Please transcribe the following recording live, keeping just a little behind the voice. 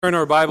Turn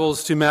our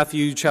Bibles to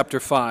Matthew chapter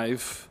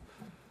 5.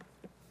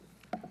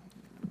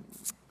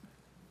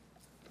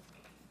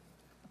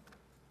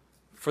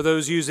 For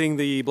those using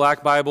the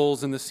black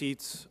Bibles in the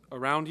seats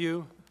around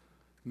you,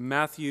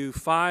 Matthew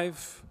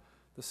 5,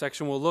 the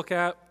section we'll look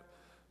at,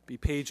 be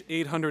page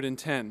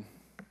 810.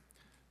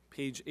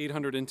 Page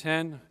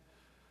 810.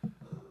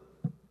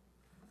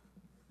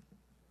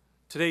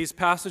 Today's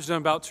passage that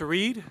I'm about to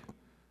read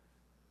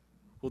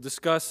will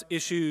discuss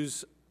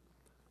issues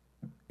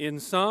in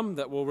some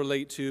that will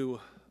relate to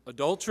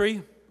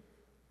adultery,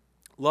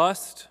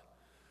 lust,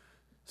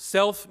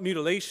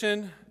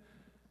 self-mutilation,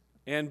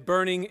 and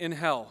burning in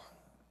hell.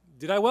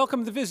 Did I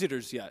welcome the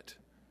visitors yet?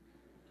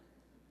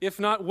 If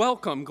not,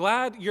 welcome.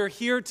 Glad you're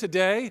here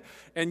today,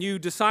 and you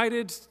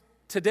decided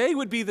today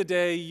would be the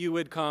day you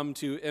would come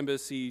to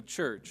Embassy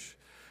Church.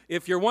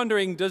 If you're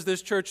wondering, does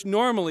this church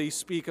normally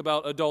speak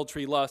about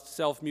adultery, lust,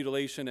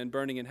 self-mutilation, and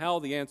burning in hell?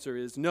 The answer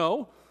is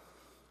no,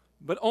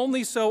 but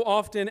only so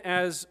often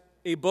as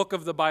a book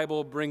of the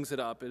Bible brings it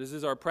up. It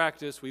is our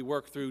practice. We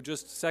work through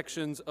just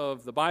sections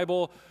of the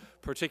Bible,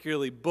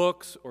 particularly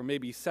books or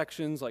maybe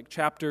sections like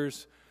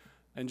chapters,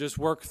 and just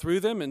work through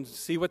them and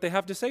see what they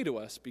have to say to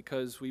us,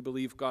 because we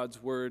believe God's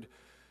word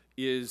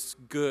is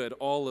good,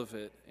 all of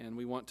it, and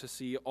we want to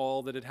see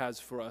all that it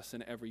has for us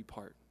in every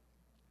part.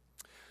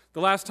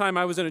 The last time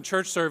I was in a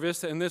church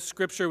service and this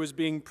scripture was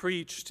being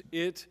preached,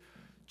 it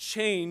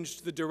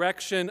changed the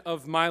direction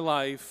of my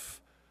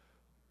life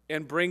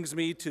and brings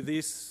me to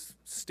this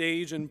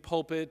stage and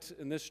pulpit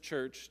in this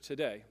church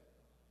today.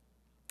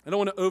 I don't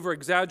want to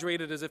over-exaggerate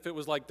it as if it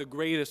was like the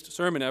greatest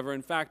sermon ever.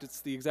 In fact,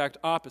 it's the exact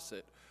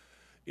opposite.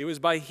 It was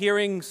by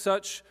hearing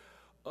such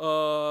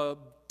a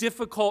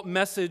difficult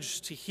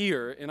message to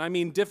hear, and I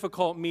mean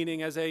difficult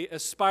meaning as an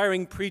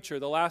aspiring preacher.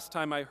 The last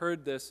time I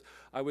heard this,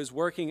 I was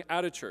working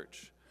at a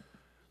church,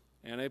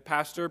 and a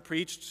pastor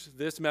preached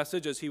this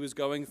message as he was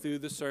going through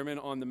the Sermon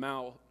on the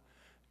Mount.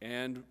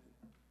 And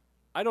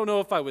I don't know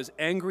if I was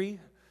angry,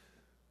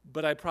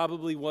 but I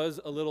probably was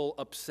a little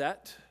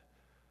upset.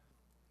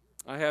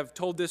 I have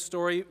told this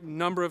story a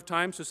number of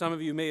times, so some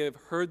of you may have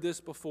heard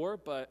this before,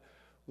 but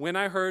when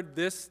I heard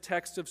this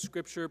text of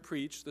Scripture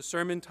preached, the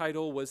sermon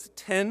title was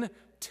 10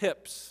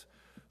 Tips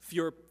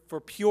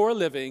for Pure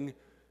Living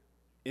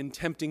in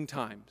Tempting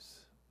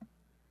Times.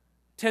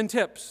 10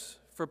 Tips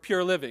for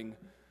Pure Living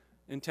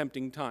in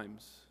Tempting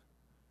Times.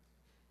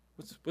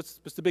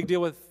 What's the big deal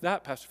with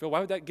that, Pastor Phil? Why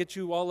would that get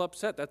you all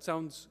upset? That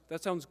sounds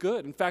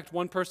good. In fact,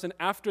 one person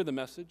after the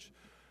message,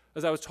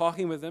 as I was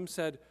talking with them,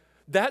 said,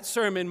 that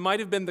sermon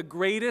might have been the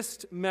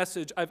greatest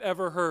message I've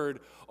ever heard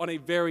on a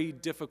very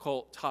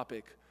difficult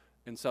topic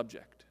and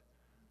subject.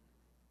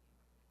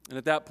 And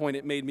at that point,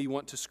 it made me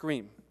want to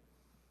scream.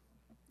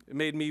 It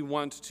made me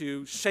want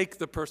to shake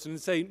the person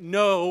and say,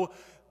 no,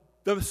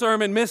 the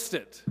sermon missed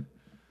it.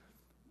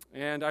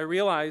 And I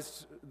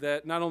realized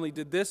that not only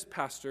did this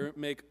pastor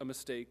make a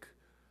mistake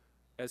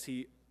as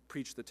he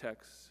preached the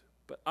text,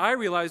 but I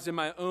realized in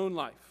my own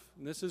life,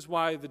 and this is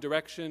why the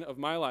direction of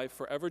my life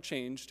forever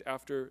changed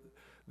after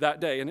that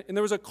day. And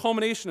there was a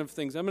culmination of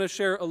things. I'm going to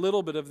share a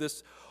little bit of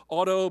this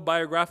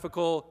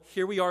autobiographical,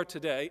 here we are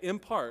today, in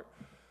part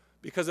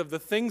because of the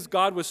things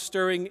God was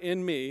stirring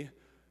in me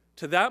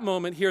to that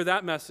moment, hear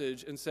that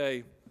message, and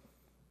say,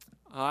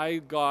 I,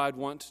 God,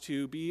 want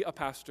to be a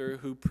pastor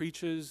who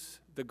preaches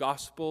the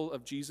gospel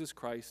of Jesus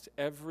Christ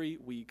every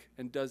week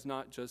and does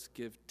not just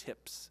give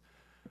tips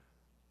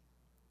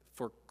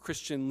for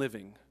Christian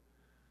living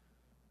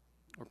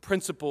or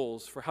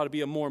principles for how to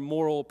be a more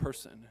moral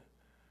person.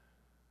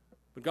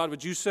 But God,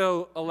 would you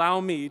so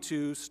allow me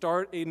to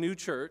start a new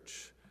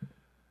church,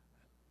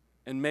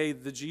 and may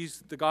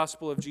the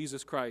gospel of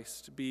Jesus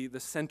Christ be the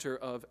center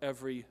of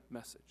every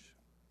message.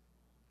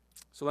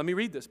 So let me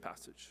read this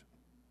passage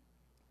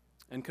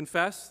and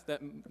confess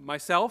that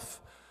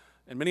myself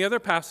and many other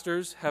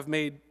pastors have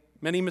made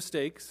many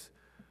mistakes,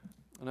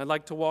 and I'd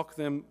like to walk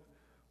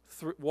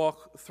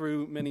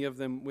through many of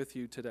them with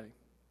you today.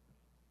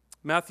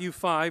 Matthew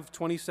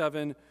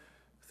 5:27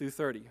 through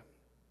 30.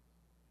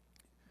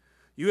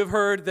 You have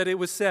heard that it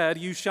was said,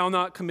 you shall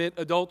not commit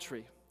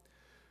adultery.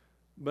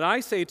 But I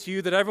say to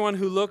you that everyone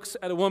who looks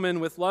at a woman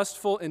with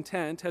lustful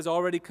intent has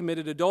already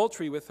committed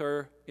adultery with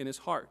her in his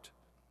heart.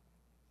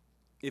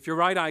 If your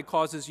right eye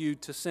causes you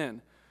to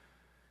sin,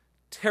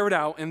 tear it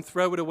out and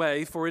throw it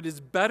away, for it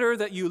is better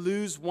that you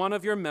lose one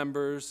of your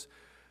members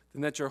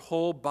than that your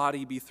whole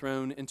body be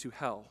thrown into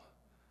hell.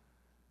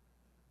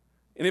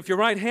 And if your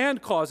right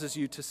hand causes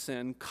you to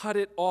sin, cut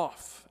it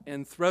off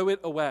and throw it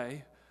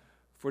away,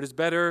 for it is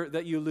better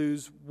that you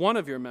lose one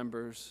of your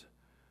members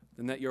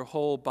than that your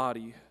whole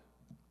body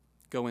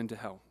go into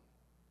hell.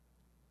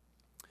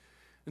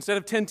 Instead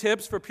of 10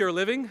 tips for pure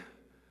living,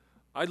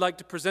 I'd like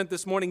to present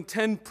this morning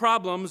 10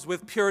 problems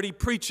with purity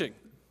preaching.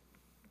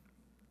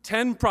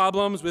 10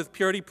 problems with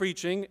purity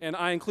preaching, and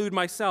I include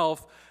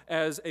myself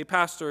as a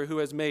pastor who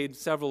has made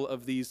several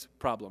of these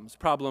problems.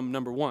 Problem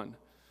number 1.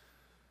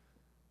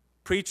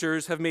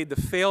 Preachers have made the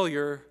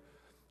failure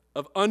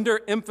of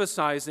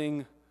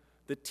underemphasizing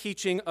the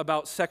teaching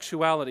about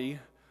sexuality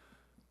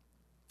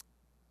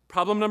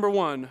Problem number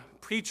one,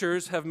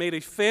 preachers have made a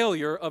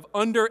failure of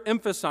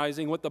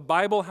underemphasizing what the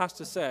Bible has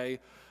to say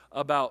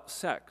about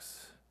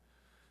sex.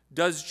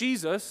 Does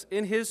Jesus,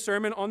 in his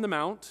Sermon on the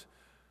Mount,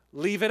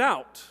 leave it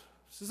out?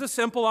 This is a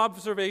simple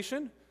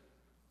observation.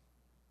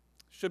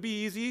 Should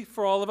be easy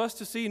for all of us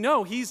to see.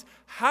 No, he's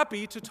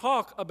happy to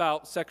talk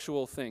about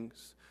sexual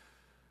things.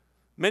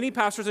 Many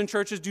pastors and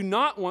churches do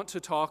not want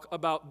to talk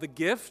about the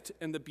gift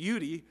and the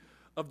beauty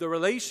of the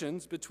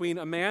relations between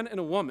a man and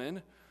a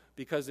woman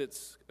because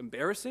it's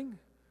embarrassing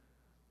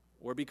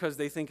or because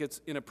they think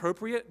it's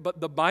inappropriate. But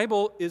the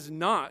Bible is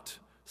not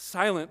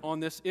silent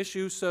on this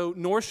issue, so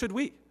nor should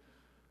we.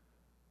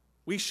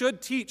 We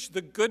should teach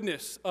the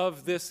goodness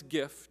of this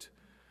gift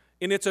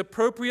in its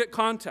appropriate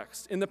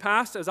context. In the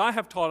past, as I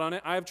have taught on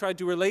it, I have tried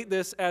to relate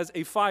this as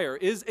a fire.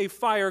 Is a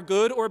fire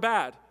good or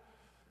bad?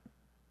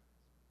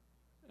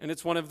 And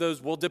it's one of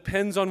those, well,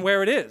 depends on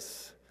where it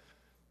is.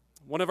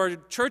 One of our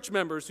church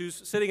members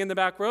who's sitting in the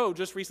back row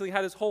just recently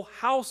had his whole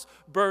house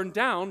burned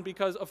down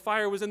because a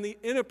fire was in the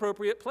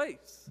inappropriate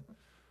place.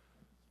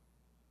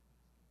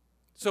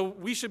 So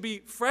we should be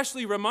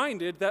freshly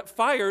reminded that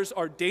fires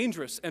are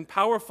dangerous and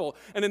powerful,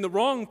 and in the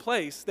wrong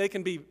place, they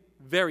can be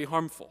very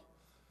harmful.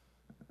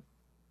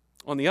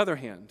 On the other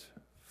hand,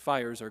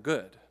 fires are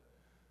good.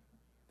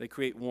 They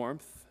create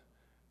warmth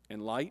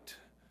and light.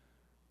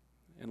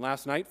 And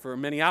last night, for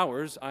many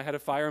hours, I had a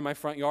fire in my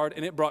front yard,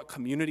 and it brought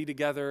community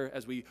together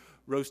as we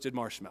roasted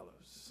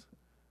marshmallows.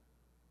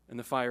 And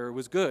the fire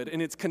was good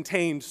in its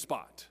contained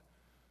spot.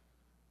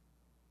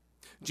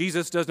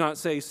 Jesus does not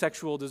say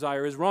sexual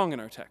desire is wrong in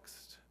our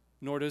text,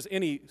 nor does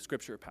any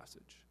scripture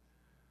passage.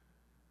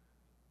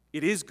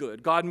 It is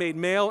good. God made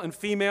male and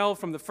female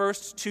from the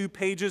first 2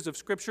 pages of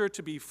Scripture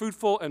to be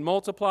fruitful and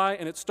multiply,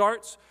 and it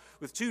starts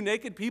with 2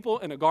 naked people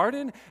in a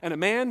garden and a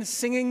man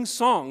singing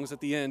songs at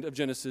the end of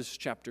Genesis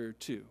chapter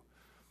 2.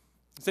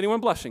 Is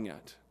anyone blushing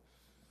yet?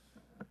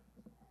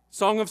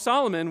 Song of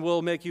Solomon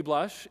will make you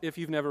blush if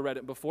you've never read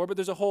it before, but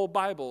there's a whole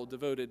Bible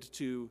devoted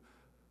to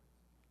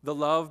the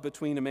love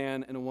between a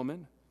man and a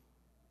woman.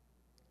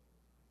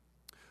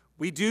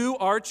 We do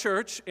our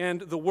church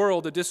and the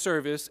world a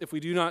disservice if we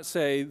do not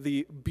say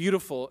the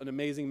beautiful and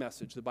amazing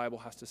message the Bible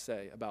has to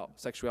say about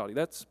sexuality.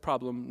 That's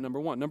problem number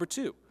one. Number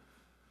two,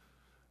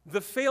 the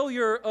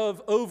failure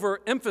of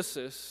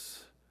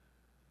overemphasis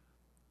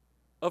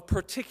of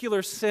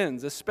particular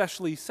sins,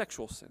 especially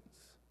sexual sins.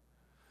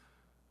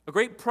 A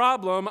great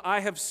problem I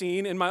have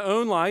seen in my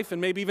own life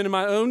and maybe even in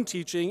my own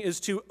teaching is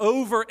to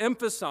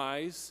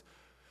overemphasize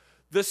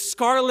the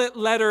scarlet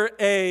letter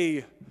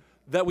A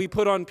that we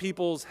put on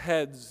people's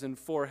heads and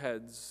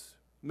foreheads,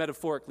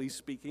 metaphorically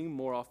speaking,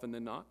 more often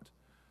than not.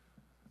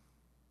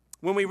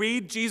 When we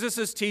read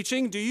Jesus'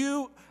 teaching, do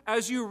you,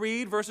 as you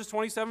read verses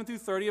 27 through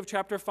 30 of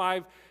chapter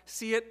 5,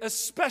 see it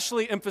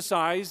especially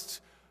emphasized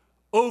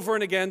over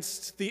and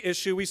against the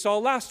issue we saw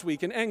last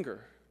week in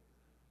anger?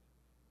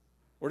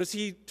 Or does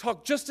he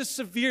talk just as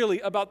severely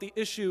about the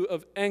issue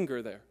of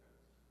anger there?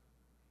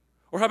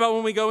 Or how about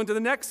when we go into the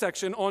next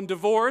section on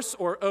divorce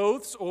or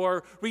oaths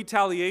or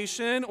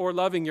retaliation or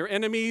loving your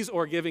enemies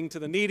or giving to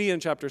the needy in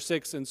chapter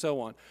 6 and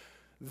so on?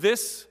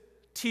 This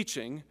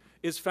teaching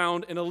is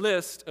found in a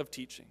list of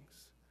teachings.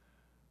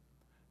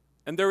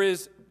 And there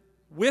is,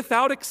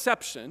 without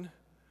exception,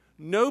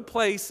 no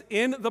place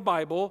in the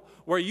Bible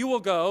where you will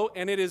go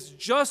and it is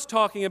just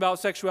talking about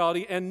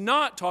sexuality and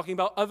not talking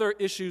about other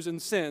issues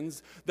and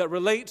sins that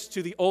relate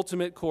to the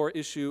ultimate core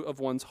issue of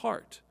one's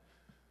heart.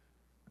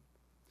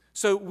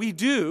 So we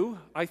do,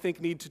 I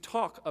think, need to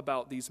talk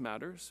about these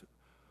matters,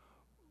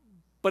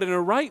 but in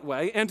a right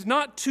way and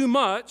not too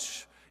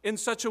much in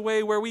such a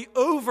way where we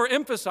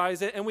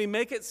overemphasize it and we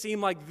make it seem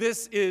like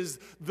this is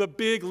the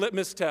big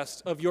litmus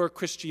test of your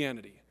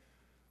Christianity.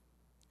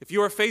 If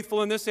you are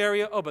faithful in this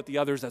area, but the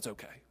others, that's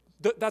okay.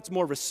 That's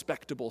more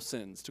respectable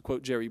sins, to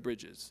quote Jerry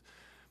Bridges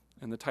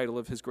and the title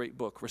of his great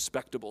book,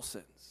 Respectable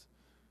Sins.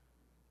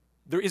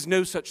 There is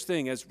no such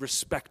thing as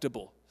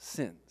respectable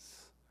sins.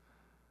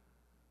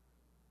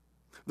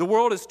 The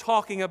world is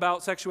talking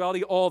about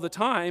sexuality all the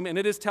time, and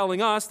it is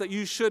telling us that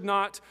you should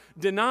not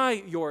deny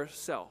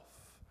yourself.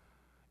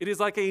 It is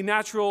like a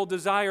natural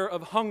desire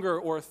of hunger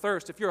or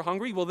thirst. If you're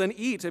hungry, well, then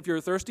eat. If you're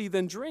thirsty,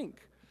 then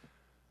drink.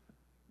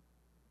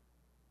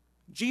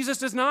 Jesus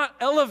does not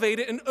elevate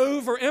it and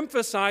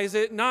overemphasize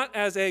it, not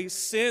as a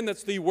sin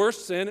that's the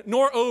worst sin,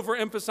 nor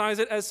overemphasize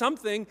it as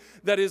something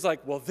that is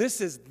like, well, this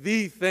is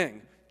the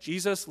thing.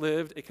 Jesus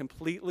lived a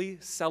completely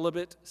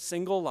celibate,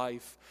 single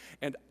life,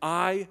 and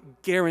I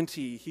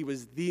guarantee he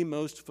was the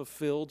most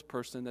fulfilled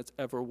person that's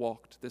ever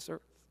walked this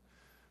earth.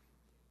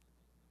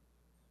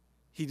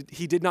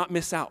 He did not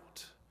miss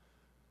out.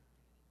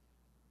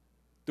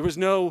 There was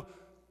no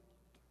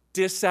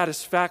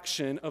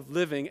dissatisfaction of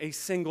living a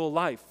single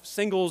life.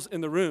 Singles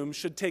in the room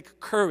should take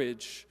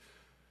courage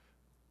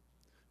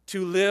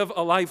to live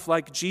a life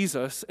like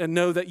Jesus and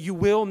know that you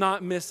will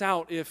not miss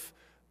out if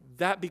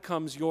that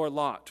becomes your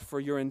lot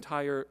for your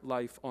entire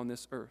life on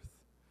this earth.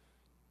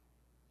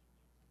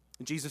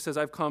 And Jesus says,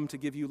 I've come to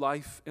give you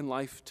life and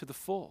life to the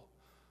full.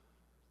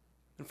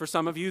 And for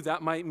some of you,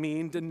 that might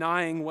mean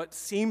denying what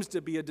seems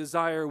to be a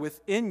desire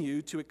within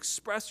you to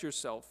express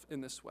yourself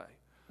in this way.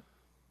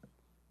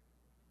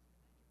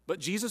 But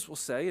Jesus will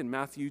say in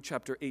Matthew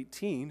chapter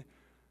 18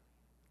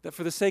 that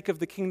for the sake of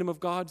the kingdom of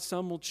God,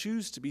 some will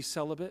choose to be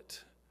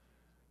celibate.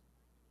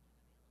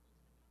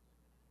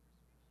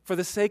 For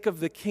the sake of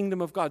the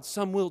kingdom of God,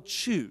 some will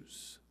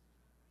choose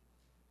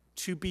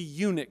to be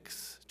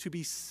eunuchs, to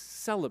be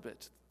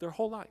celibate their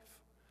whole life.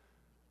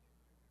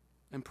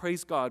 And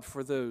praise God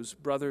for those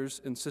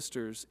brothers and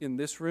sisters in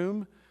this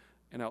room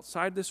and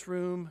outside this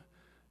room,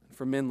 and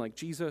for men like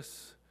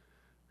Jesus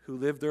who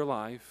live their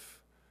life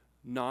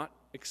not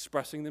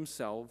expressing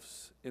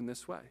themselves in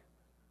this way.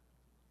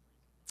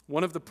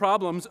 One of the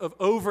problems of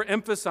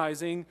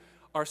overemphasizing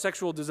our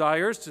sexual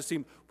desires to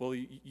seem, well,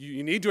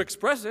 you need to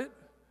express it,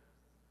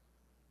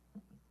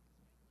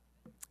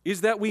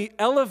 is that we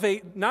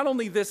elevate not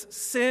only this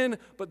sin,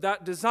 but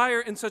that desire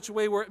in such a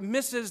way where it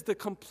misses the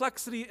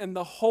complexity and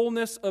the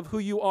wholeness of who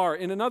you are.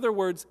 And in other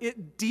words,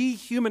 it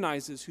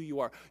dehumanizes who you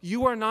are.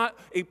 You are not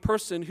a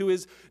person who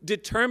is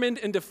determined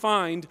and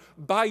defined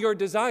by your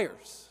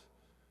desires.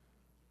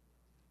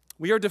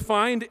 We are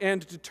defined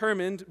and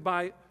determined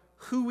by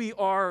who we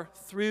are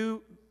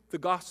through the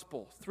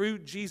gospel, through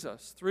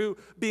Jesus, through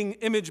being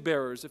image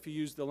bearers, if you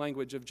use the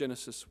language of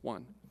Genesis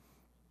 1.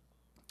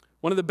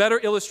 One of the better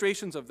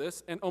illustrations of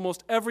this, and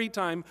almost every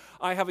time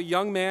I have a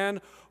young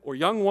man or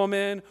young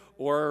woman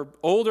or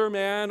older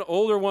man,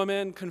 older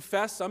woman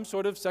confess some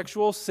sort of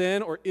sexual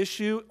sin or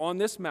issue on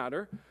this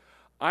matter,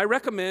 I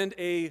recommend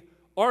an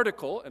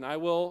article, and I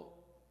will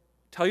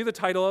tell you the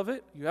title of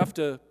it. You have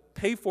to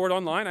pay for it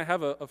online. I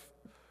have a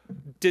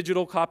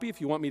digital copy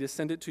if you want me to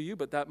send it to you,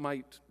 but that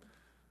might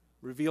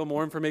reveal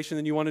more information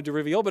than you wanted to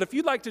reveal. But if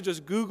you'd like to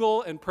just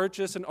Google and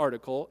purchase an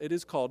article, it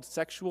is called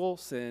Sexual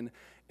Sin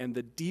and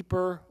the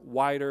Deeper,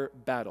 Wider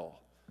Battle.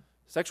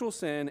 Sexual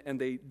Sin and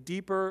the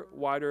Deeper,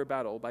 Wider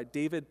Battle by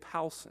David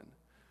Powlison.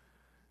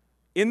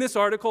 In this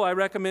article, I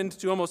recommend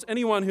to almost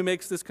anyone who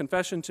makes this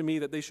confession to me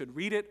that they should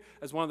read it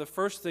as one of the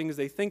first things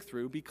they think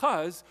through,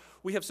 because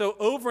we have so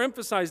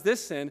overemphasized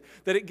this sin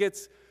that it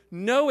gets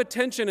no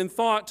attention and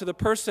thought to the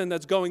person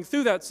that's going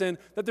through that sin,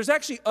 that there's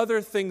actually other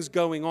things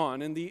going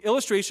on. And the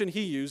illustration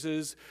he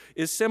uses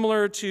is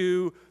similar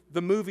to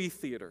the movie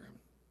theater.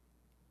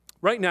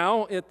 Right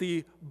now, at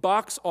the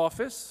box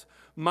office,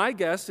 my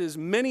guess is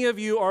many of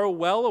you are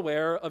well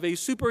aware of a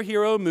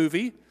superhero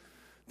movie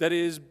that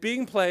is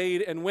being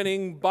played and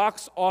winning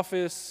box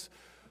office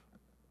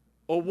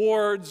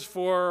awards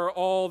for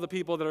all the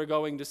people that are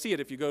going to see it.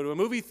 If you go to a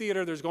movie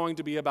theater, there's going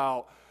to be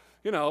about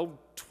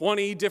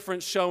 20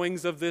 different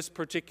showings of this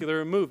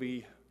particular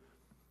movie.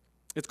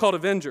 It's called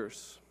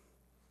Avengers.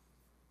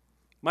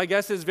 My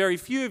guess is very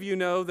few of you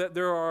know that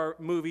there are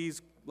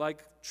movies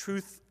like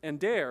Truth and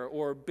Dare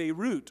or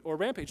Beirut or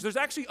Rampage. There's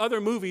actually other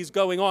movies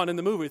going on in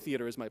the movie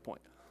theater, is my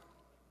point.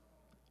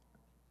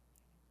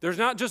 There's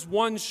not just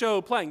one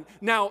show playing.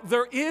 Now,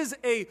 there is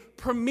a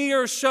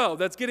premiere show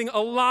that's getting a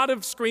lot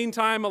of screen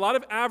time, a lot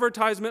of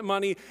advertisement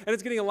money, and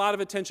it's getting a lot of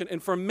attention.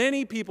 And for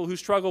many people who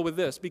struggle with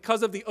this,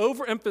 because of the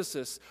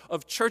overemphasis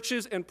of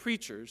churches and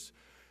preachers,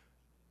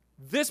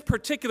 this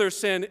particular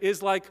sin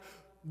is like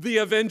the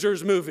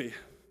Avengers movie.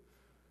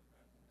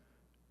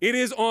 It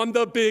is on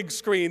the big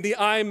screen, the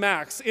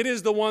IMAX. It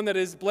is the one that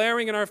is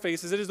blaring in our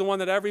faces. It is the one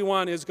that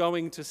everyone is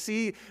going to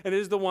see. And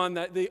it is the one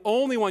that, the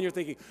only one you're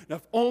thinking, now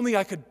if only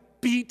I could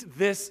beat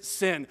this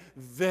sin,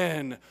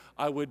 then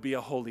I would be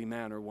a holy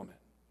man or woman.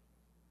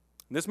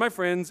 And this, my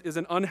friends, is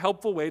an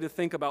unhelpful way to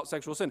think about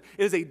sexual sin.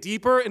 It is a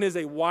deeper and is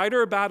a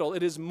wider battle.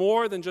 It is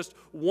more than just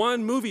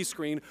one movie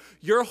screen.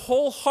 Your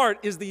whole heart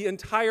is the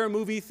entire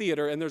movie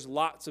theater, and there's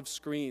lots of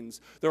screens.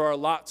 There are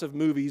lots of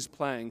movies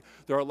playing.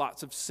 There are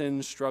lots of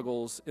sin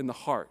struggles in the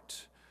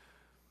heart.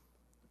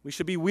 We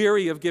should be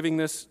weary of giving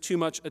this too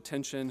much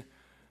attention,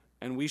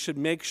 and we should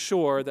make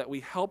sure that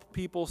we help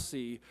people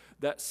see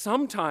that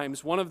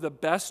sometimes one of the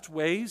best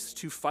ways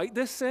to fight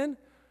this sin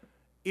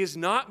is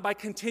not by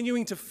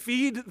continuing to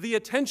feed the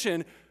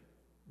attention,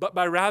 but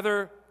by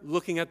rather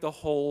looking at the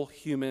whole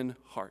human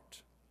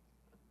heart.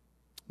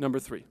 Number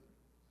 3.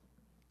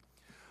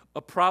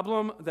 A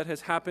problem that has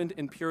happened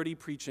in purity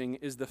preaching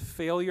is the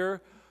failure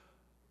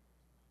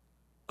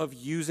of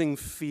using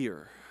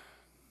fear.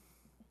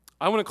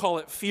 I want to call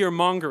it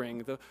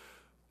fear-mongering. The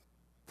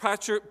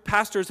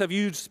pastors have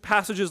used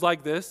passages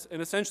like this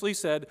and essentially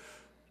said,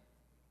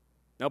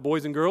 now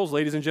boys and girls,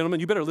 ladies and gentlemen,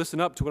 you better listen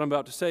up to what I'm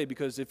about to say,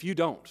 because if you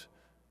don't,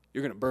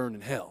 you're going to burn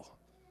in hell.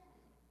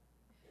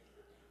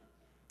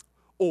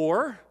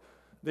 Or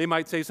they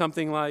might say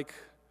something like,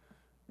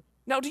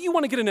 now do you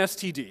want to get an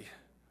STD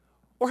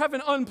or have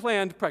an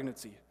unplanned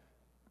pregnancy?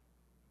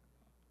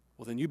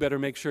 Well, then you better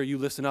make sure you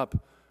listen up.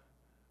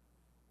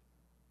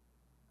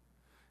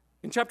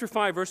 In chapter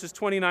 5, verses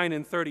 29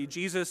 and 30,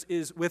 Jesus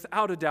is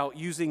without a doubt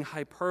using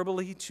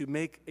hyperbole to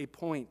make a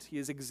point. He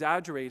is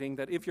exaggerating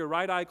that if your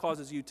right eye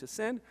causes you to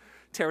sin,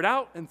 tear it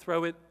out and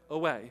throw it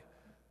away.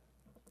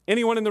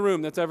 Anyone in the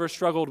room that's ever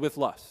struggled with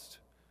lust,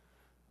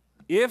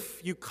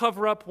 if you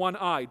cover up one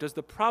eye, does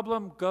the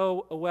problem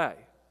go away?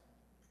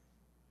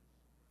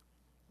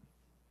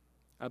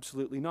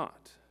 Absolutely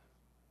not.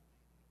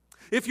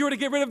 If you were to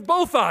get rid of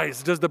both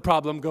eyes, does the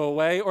problem go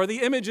away? Or the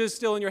image is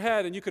still in your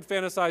head and you could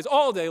fantasize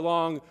all day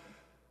long?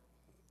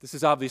 This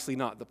is obviously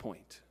not the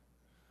point.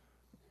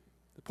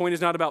 The point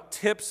is not about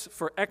tips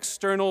for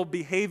external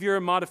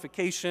behavior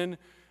modification,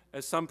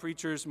 as some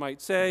preachers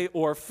might say,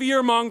 or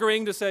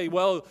fear-mongering to say,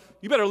 well,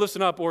 you better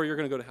listen up or you're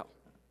going to go to hell.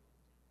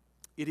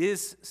 It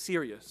is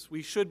serious.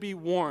 We should be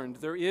warned.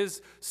 There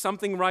is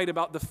something right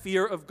about the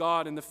fear of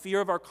God and the fear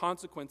of our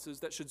consequences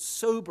that should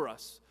sober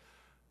us.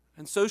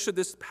 And so should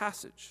this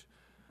passage.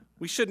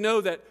 We should know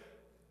that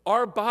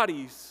our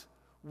bodies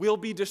will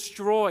be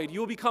destroyed. You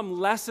will become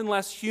less and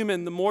less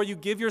human the more you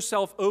give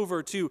yourself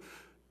over to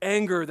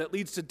anger that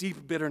leads to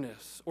deep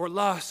bitterness or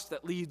lust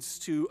that leads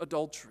to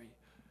adultery.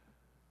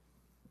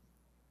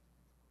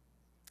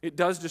 It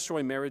does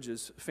destroy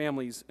marriages,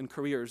 families, and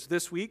careers.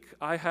 This week,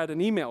 I had an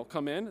email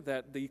come in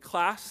that the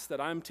class that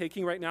I'm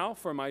taking right now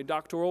for my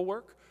doctoral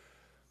work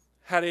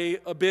had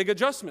a big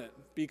adjustment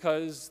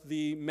because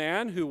the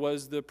man who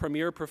was the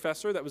premier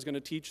professor that was going to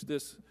teach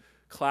this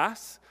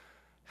class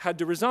had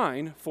to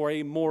resign for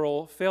a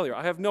moral failure.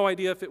 I have no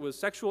idea if it was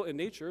sexual in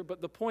nature, but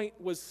the point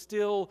was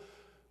still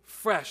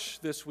fresh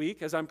this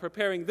week as I'm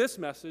preparing this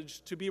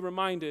message to be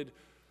reminded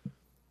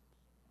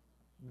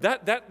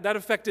that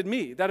affected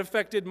me. That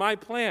affected my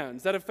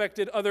plans. That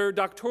affected other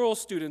doctoral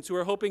students who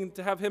are hoping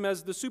to have him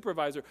as the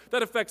supervisor.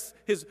 That affects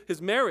his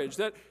marriage.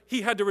 That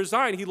he had to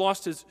resign. He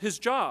lost his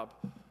job.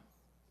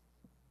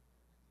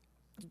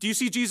 Do you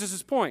see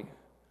Jesus' point?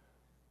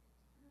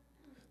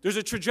 There's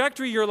a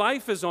trajectory your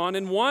life is on,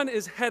 and one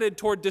is headed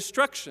toward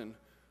destruction.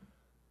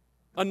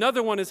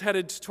 Another one is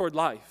headed toward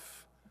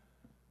life.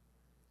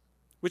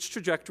 Which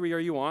trajectory are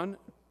you on?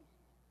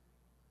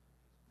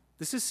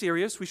 This is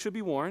serious. We should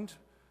be warned.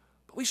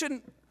 But we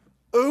shouldn't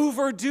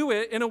overdo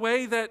it in a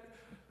way that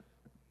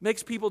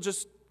makes people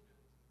just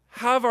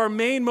have our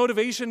main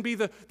motivation be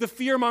the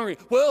fear-mongering.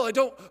 Well, I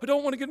don't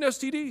want to get an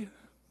STD.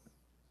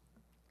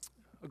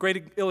 A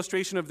great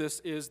illustration of this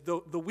is the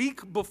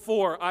week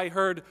before I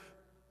heard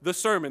the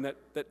sermon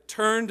that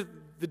turned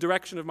the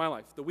direction of my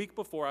life. The week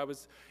before, I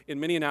was in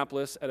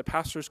Minneapolis at a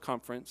pastor's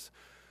conference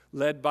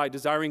led by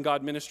Desiring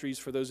God Ministries,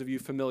 for those of you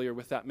familiar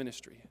with that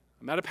ministry.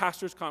 I'm at a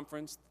pastor's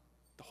conference.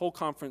 The whole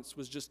conference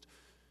was just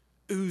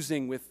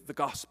oozing with the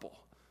gospel,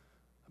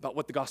 about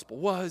what the gospel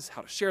was,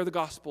 how to share the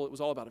gospel. It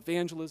was all about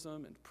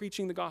evangelism and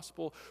preaching the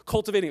gospel,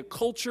 cultivating a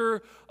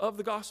culture of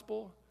the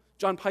gospel.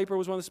 John Piper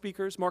was one of the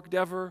speakers, Mark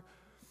Dever,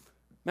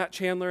 Matt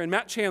Chandler. And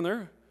Matt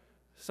Chandler,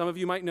 some of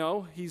you might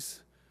know,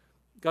 he's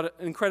got an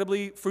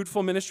incredibly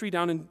fruitful ministry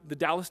down in the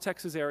Dallas,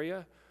 Texas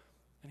area.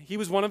 And he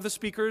was one of the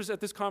speakers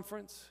at this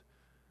conference.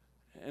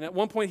 And at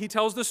one point, he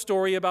tells the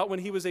story about when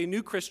he was a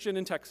new Christian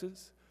in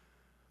Texas.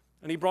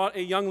 And he brought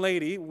a young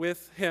lady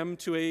with him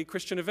to a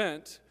Christian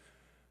event.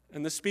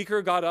 And the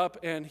speaker got up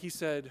and he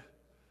said,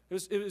 it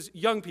was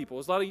young people. It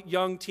was a lot of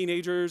young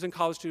teenagers and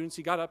college students.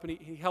 He got up and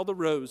he held a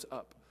rose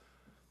up,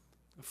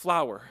 a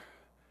flower.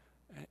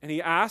 And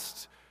he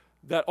asked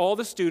that all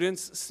the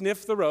students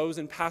sniff the rose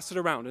and pass it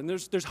around. And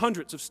there's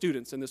hundreds of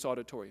students in this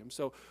auditorium.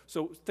 So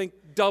think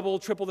double,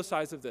 triple the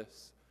size of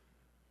this.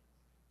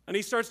 And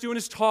he starts doing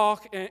his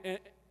talk. And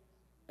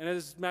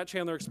as Matt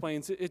Chandler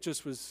explains, it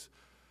just was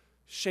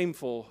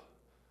shameful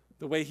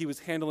the way he was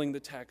handling the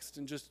text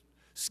and just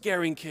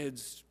scaring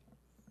kids.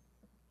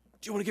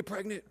 Do you want to get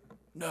pregnant?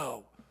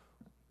 No.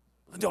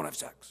 Then don't have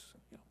sex.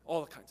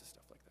 All kinds of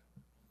stuff like that.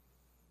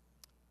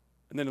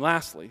 And then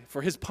lastly,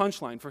 for his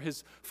punchline, for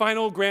his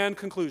final grand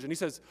conclusion, he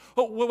says,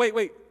 oh,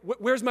 wait,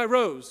 where's my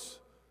rose?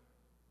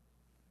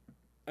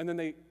 And then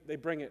they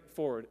bring it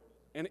forward.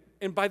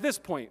 And by this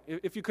point,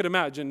 if you could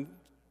imagine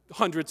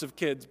hundreds of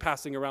kids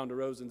passing around a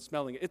rose and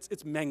smelling it,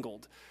 it's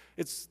mangled.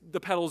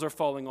 The petals are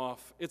falling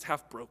off. It's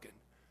half broken.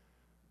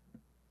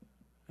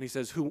 And he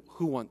says, who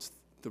wants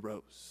the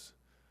rose?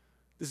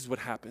 This is what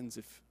happens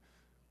if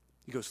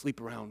you go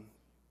sleep around.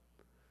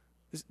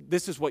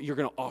 This is what you're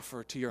going to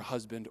offer to your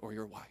husband or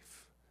your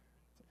wife.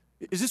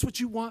 Is this what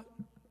you want?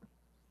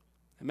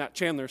 And Matt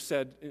Chandler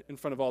said in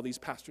front of all these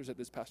pastors at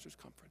this pastor's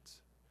conference,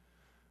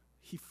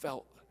 he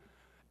felt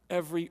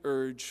every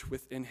urge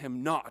within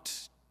him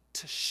not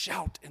to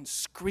shout and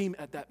scream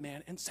at that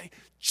man and say,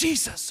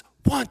 Jesus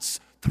wants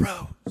the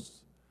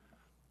rose.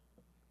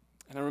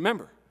 And I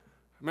remember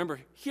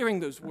hearing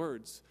those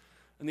words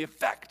and the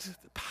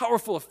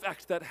powerful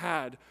effect that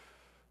had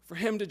for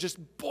him to just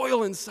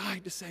boil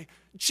inside to say,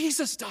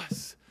 Jesus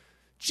does.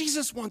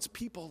 Jesus wants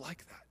people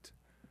like that.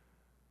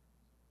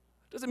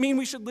 Doesn't mean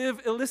we should live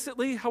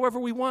illicitly however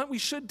we want. We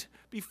should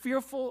be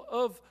fearful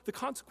of the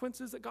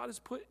consequences that God has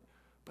put.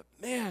 But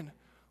man,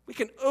 we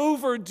can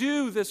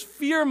overdo this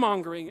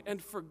fear-mongering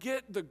and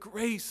forget the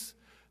grace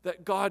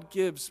that God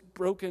gives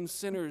broken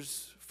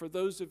sinners. For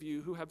those of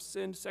you who have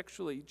sinned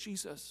sexually,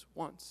 Jesus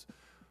wants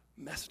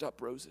messed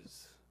up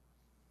roses.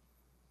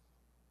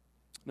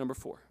 Number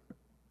 4.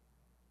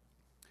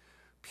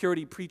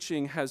 Purity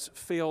preaching has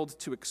failed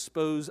to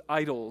expose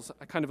idols.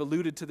 I kind of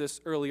alluded to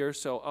this earlier,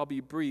 so I'll be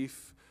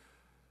brief.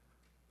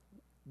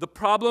 The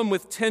problem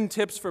with 10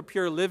 tips for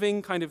pure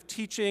living kind of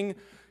teaching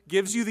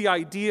gives you the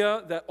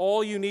idea that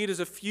all you need is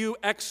a few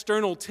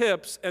external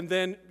tips and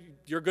then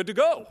you're good to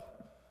go.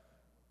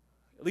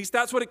 At least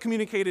that's what it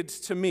communicated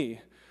to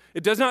me.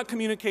 It does not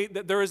communicate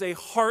that there is a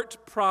heart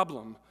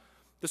problem.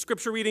 The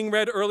scripture reading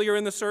read earlier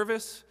in the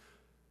service,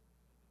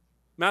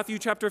 Matthew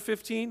chapter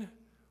 15,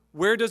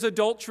 where does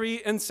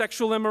adultery and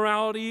sexual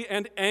immorality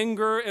and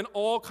anger and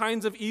all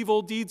kinds of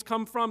evil deeds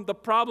come from? The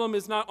problem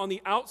is not on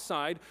the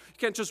outside. You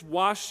can't just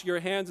wash your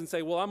hands and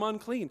say, well, I'm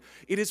unclean.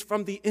 It is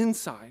from the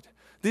inside.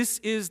 This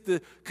is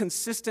the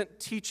consistent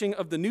teaching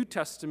of the New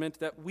Testament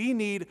that we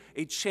need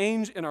a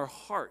change in our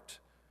heart.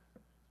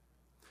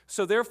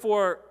 So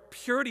therefore,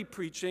 purity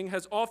preaching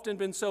has often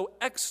been so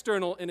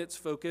external in its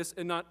focus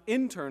and not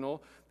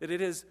internal that it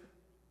has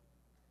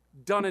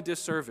done a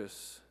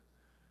disservice.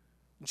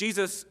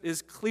 Jesus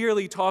is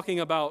clearly talking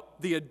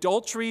about the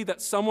adultery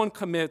that someone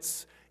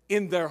commits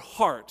in their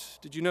heart.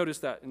 Did you notice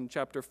that in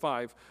chapter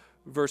 5,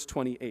 verse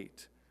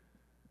 28?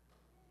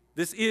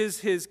 This is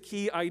his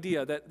key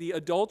idea, that the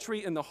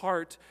adultery in the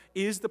heart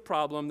is the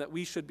problem that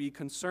we should be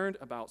concerned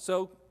about.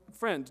 So,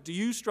 friend, do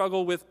you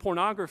struggle with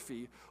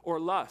pornography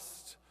or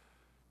lust?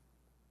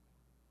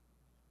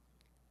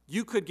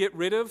 You could get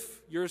rid of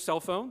your cell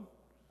phone,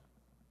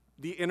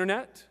 the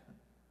internet,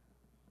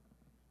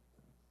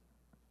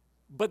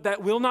 but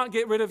that will not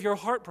get rid of your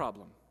heart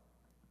problem.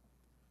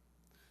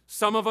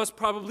 Some of us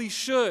probably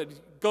should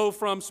go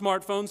from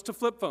smartphones to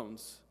flip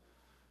phones.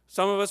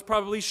 Some of us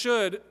probably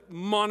should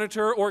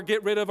monitor or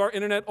get rid of our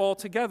internet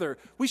altogether.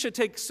 We should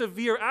take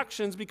severe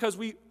actions because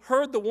we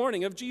heard the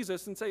warning of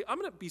Jesus and say, I'm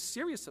going to be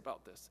serious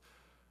about this.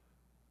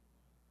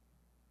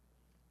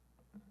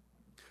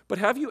 But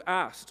have you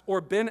asked or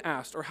been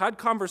asked or had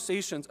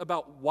conversations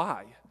about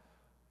why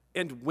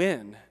and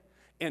when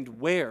and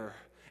where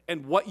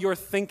and what you're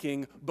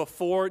thinking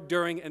before,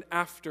 during, and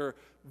after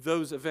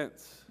those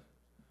events?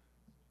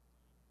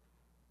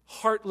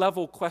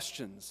 Heart-level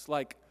questions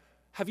like,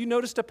 have you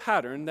noticed a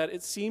pattern that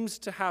it seems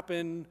to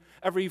happen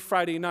every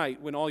Friday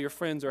night when all your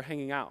friends are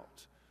hanging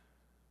out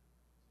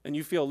and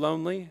you feel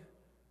lonely,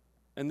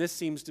 and this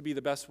seems to be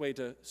the best way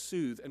to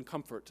soothe and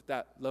comfort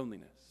that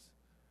loneliness?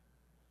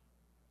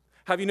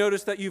 Have you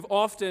noticed that you've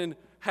often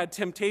had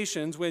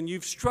temptations when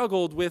you've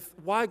struggled with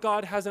why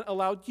God hasn't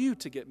allowed you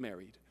to get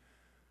married?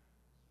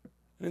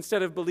 And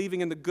instead of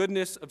believing in the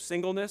goodness of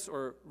singleness,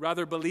 or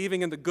rather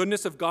believing in the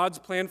goodness of God's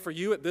plan for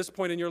you at this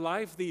point in your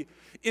life, the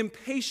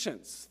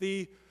impatience,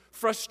 the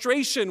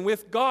frustration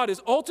with God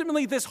is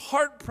ultimately this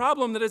heart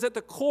problem that is at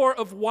the core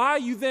of why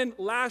you then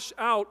lash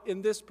out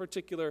in this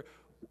particular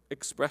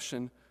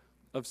expression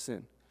of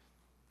sin.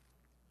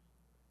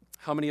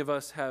 How many of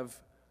us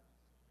have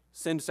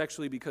sinned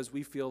sexually because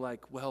we feel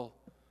like, well,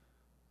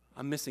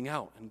 I'm missing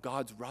out and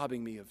God's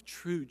robbing me of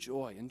true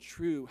joy and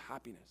true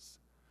happiness?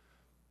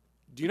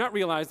 Do you not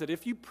realize that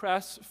if you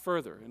press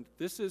further, and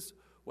this is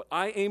what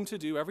I aim to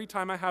do every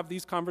time I have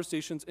these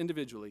conversations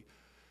individually,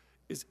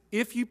 is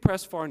if you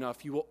press far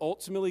enough, you will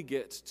ultimately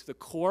get to the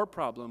core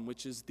problem,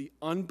 which is the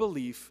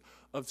unbelief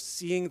of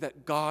seeing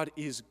that God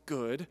is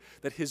good,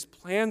 that his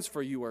plans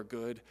for you are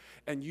good,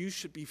 and you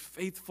should be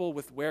faithful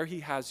with where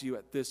he has you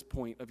at this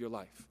point of your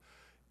life.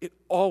 It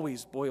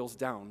always boils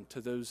down to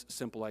those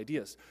simple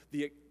ideas.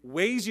 The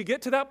ways you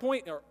get to that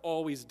point are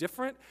always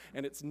different,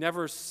 and it's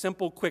never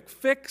simple, quick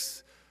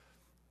fix.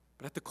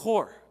 But at the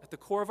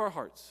core of our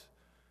hearts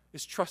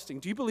is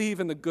trusting. Do you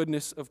believe in the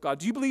goodness of God?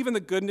 Do you believe in the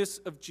goodness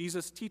of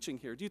Jesus' teaching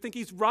here? Do you think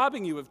he's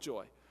robbing you of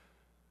joy?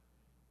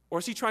 Or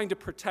is he trying to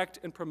protect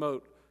and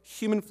promote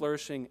human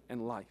flourishing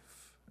and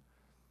life?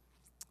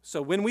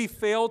 So when we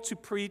fail to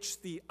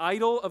preach the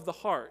idol of the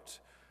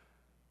heart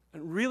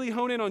and really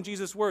hone in on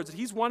Jesus' words, that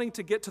he's wanting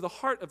to get to the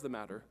heart of the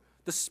matter,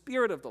 the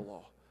spirit of the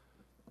law,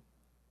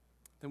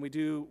 then we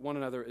do one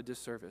another a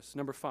disservice.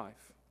 Number 5.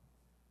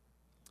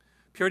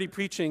 Purity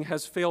preaching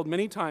has failed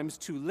many times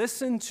to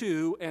listen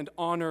to and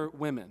honor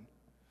women.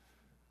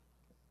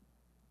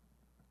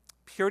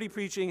 Purity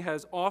preaching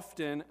has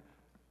often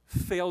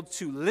failed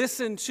to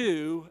listen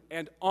to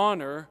and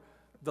honor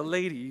the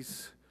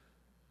ladies.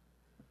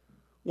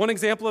 One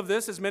example of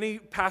this is many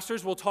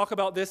pastors will talk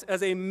about this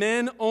as a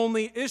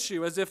men-only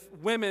issue, as if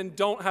women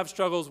don't have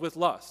struggles with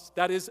lust.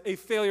 That is a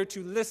failure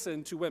to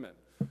listen to women.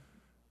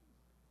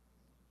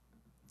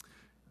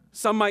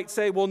 Some might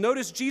say, well,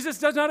 notice Jesus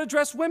does not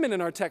address women in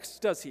our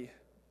text, does he?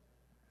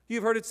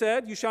 You've heard it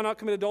said, you shall not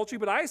commit adultery,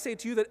 but I say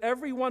to you that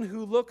everyone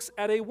who looks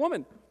at a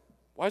woman,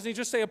 why doesn't he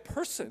just say a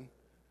person?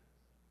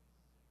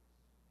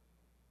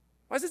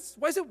 Why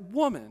is it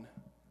woman?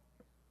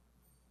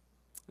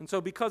 And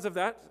so because of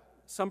that,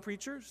 some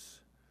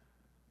preachers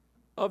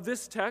of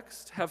this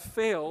text have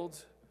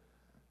failed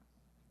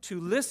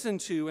to listen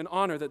to and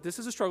honor that this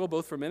is a struggle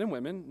both for men and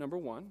women, number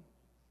 1.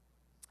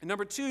 And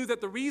number 2,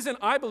 that the reason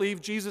I believe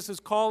Jesus is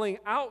calling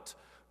out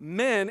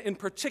men in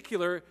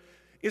particular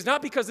is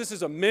not because this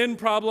is a men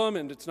problem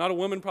and it's not a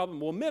woman problem.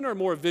 Well, men are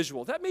more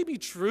visual. That may be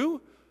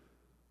true,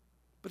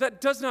 but that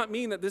does not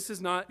mean that this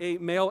is not a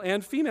male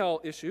and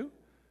female issue.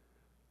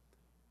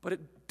 But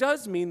it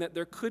does mean that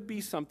there could be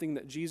something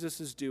that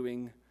Jesus is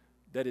doing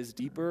that is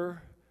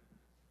deeper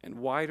and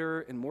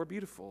wider and more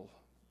beautiful.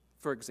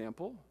 For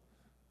example,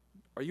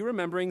 are you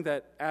remembering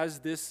that as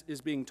this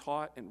is being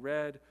taught and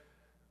read,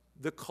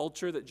 the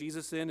culture that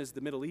Jesus is in is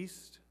the Middle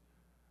East?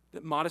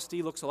 That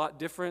modesty looks a lot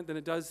different than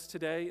it does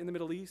today in the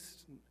Middle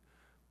East?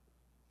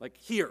 Like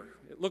here,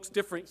 it looks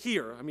different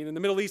here. I mean, in the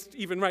Middle East,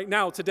 even right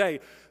now, today,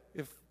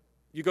 if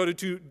you go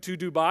to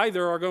Dubai,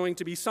 there are going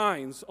to be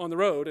signs on the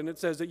road, and it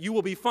says that you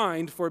will be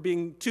fined for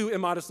being too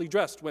immodestly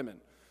dressed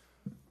women.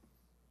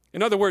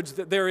 In other words,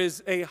 that there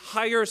is a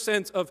higher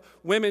sense of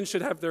women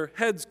should have their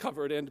heads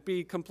covered and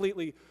be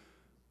completely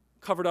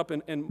covered up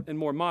and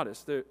more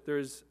modest. There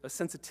is a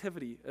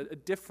sensitivity, a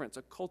difference,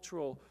 a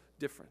cultural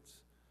difference.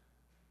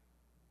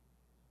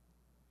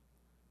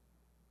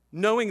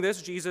 Knowing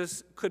this,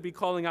 Jesus could be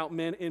calling out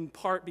men in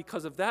part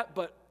because of that,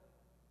 but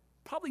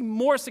probably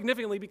more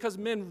significantly because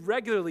men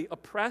regularly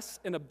oppress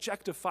and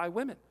objectify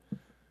women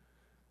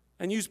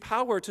and use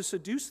power to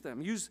seduce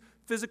them, use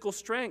physical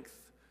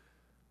strength,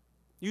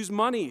 use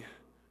money,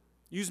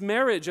 use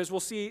marriage, as we'll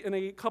see in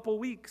a couple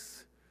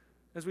weeks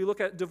as we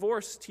look at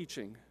divorce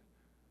teaching.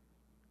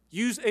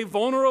 Use a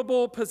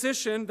vulnerable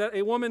position that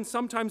a woman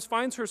sometimes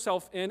finds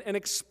herself in and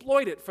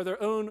exploit it for their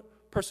own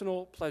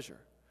personal pleasure.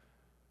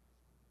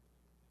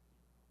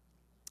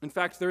 In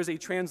fact, there is a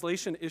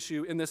translation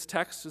issue in this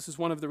text. This is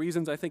one of the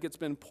reasons I think it's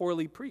been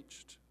poorly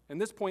preached,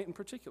 and this point in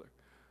particular.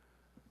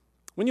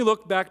 When you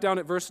look back down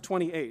at verse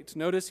 28,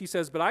 notice he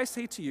says, "But I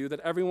say to you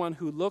that everyone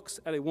who looks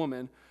at a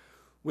woman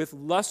with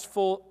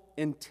lustful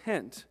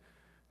intent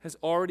has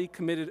already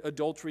committed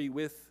adultery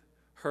with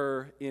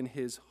her in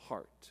his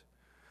heart."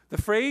 The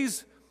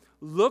phrase,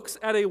 "looks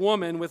at a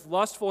woman with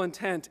lustful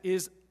intent,"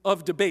 is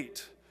of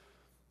debate.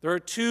 There are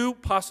two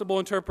possible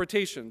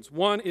interpretations.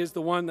 One is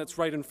the one that's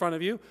right in front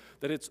of you,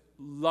 that it's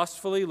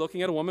lustfully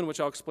looking at a woman, which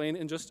I'll explain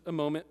in just a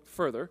moment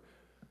further.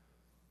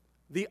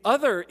 The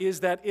other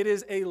is that it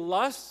is a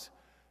lust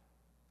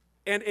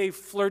and a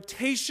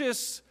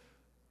flirtatious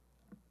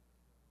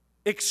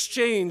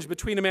exchange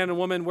between a man and a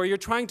woman where you're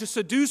trying to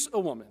seduce a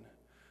woman.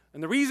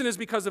 And the reason is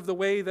because of the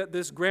way that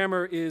this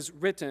grammar is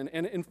written.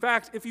 And in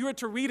fact, if you were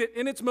to read it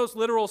in its most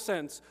literal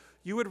sense,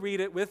 you would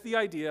read it with the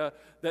idea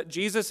that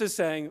Jesus is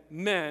saying,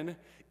 men,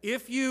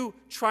 if you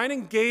try and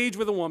engage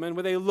with a woman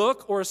with a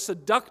look or a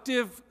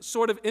seductive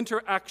sort of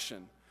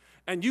interaction,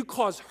 and you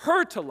cause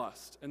her to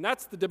lust, and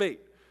that's the debate,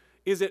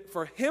 is it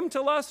for him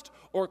to lust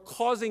or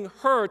causing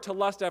her to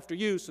lust after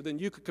you so then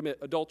you could commit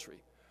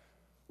adultery?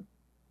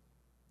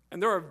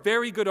 And there are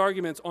very good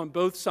arguments on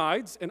both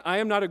sides, and I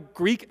am not a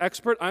Greek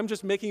expert. I'm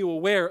just making you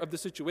aware of the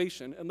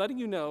situation and letting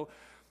you know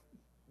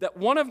that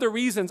one of the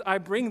reasons I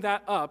bring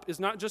that up is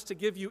not just to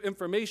give you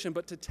information,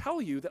 but to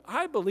tell you that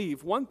I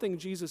believe one thing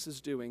Jesus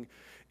is doing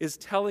is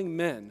telling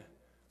men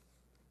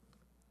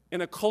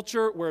in a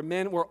culture where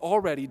men were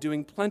already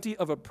doing plenty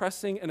of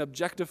oppressing and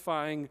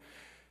objectifying,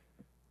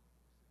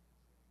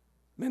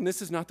 men,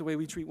 this is not the way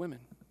we treat women.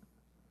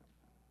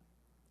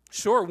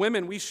 Sure,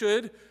 women, we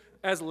should,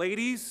 as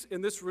ladies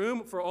in this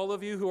room, for all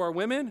of you who are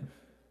women,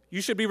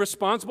 you should be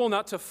responsible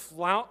not to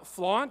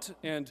flaunt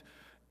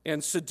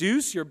and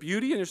seduce your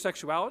beauty and your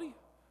sexuality.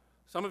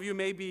 Some of you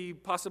may be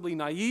possibly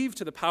naive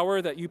to the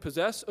power that you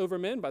possess over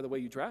men by the way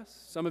you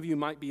dress. Some of you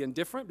might be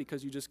indifferent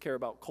because you just care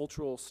about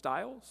cultural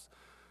styles.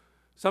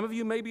 Some of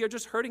you maybe are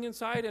just hurting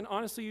inside and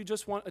honestly you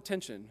just want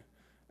attention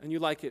and you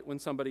like it when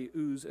somebody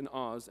oohs and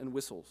ahs and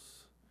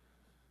whistles.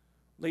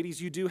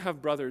 Ladies, you do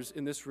have brothers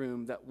in this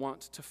room that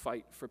want to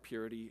fight for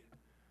purity,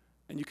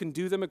 and you can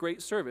do them a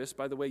great service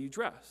by the way you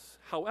dress.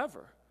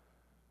 However,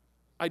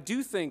 I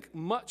do think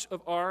much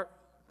of our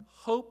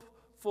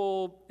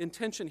hopeful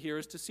intention here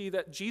is to see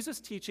that Jesus'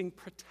 teaching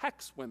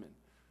protects women,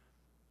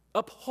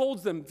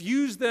 upholds them,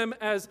 views them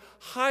as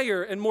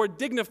higher and more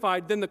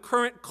dignified than the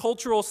current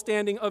cultural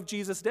standing of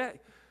Jesus'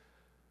 day.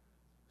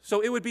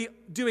 So it would be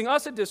doing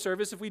us a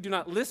disservice if we do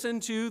not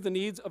listen to the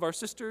needs of our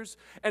sisters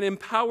and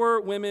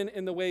empower women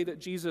in the way that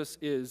Jesus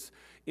is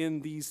in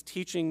these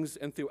teachings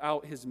and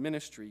throughout his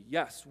ministry.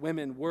 Yes,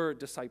 women were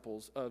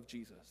disciples of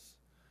Jesus.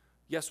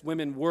 Yes,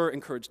 women were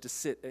encouraged to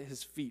sit at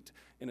his feet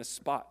in a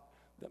spot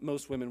that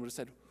most women would have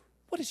said,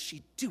 "What is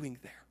she doing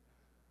there?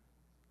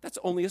 That's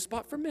only a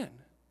spot for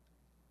men."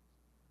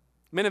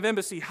 Men of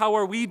Embassy, how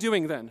are we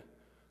doing then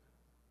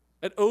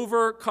at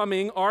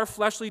overcoming our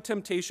fleshly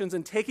temptations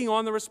and taking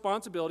on the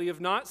responsibility of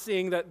not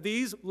seeing that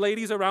these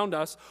ladies around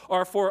us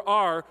are for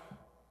our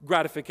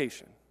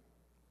gratification,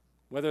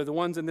 whether the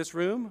ones in this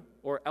room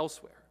or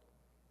elsewhere?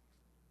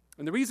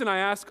 And the reason I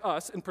ask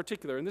us in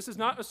particular, and this is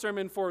not a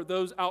sermon for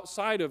those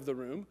outside of the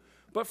room,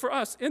 but for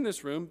us in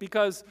this room,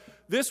 because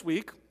this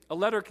week a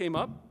letter came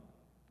up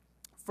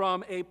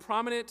from a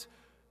prominent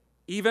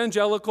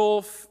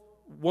evangelical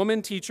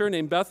woman teacher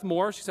named Beth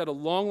Moore. She's had a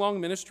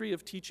long ministry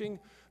of teaching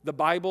the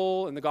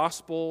Bible and the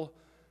gospel.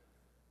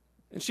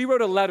 And she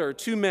wrote a letter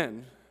to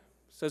men.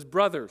 It says,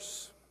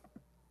 "Brothers,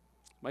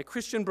 my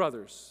Christian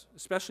brothers,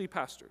 especially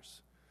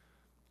pastors."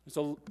 It's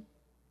a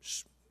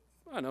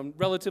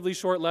relatively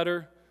short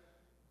letter,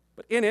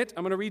 but in it,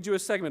 I'm going to read you a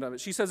segment of it.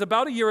 She says,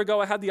 "About a year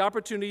ago, I had the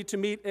opportunity to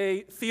meet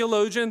a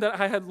theologian that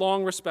I had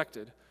long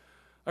respected.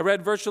 I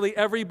read virtually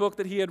every book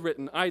that he had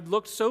written. I'd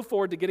looked so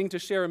forward to getting to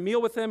share a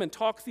meal with him and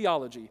talk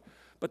theology.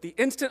 But the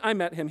instant I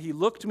met him, he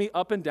looked me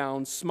up and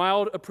down,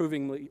 smiled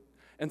approvingly,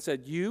 and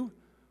said, "You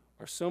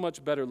are so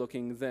much better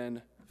looking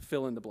than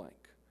fill in the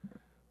blank."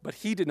 But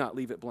he did not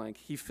leave it blank.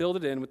 He filled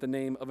it in with the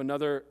name of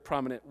another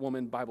prominent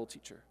woman Bible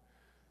teacher.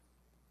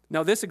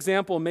 Now, this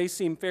example may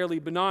seem fairly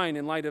benign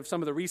in light of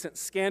some of the recent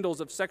scandals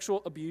of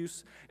sexual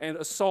abuse and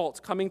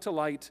assault coming to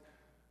light,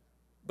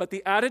 but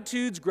the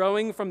attitudes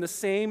growing from the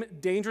same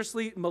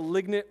dangerously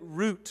malignant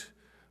root.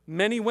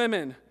 Many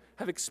women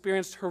have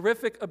experienced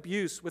horrific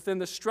abuse within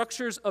the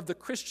structures of the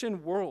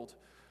Christian world,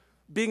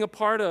 being a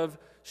part of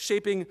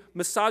shaping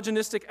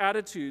misogynistic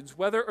attitudes.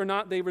 Whether or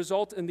not they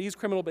result in these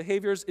criminal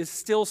behaviors is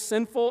still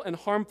sinful and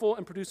harmful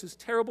and produces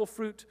terrible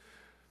fruit.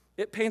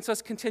 It paints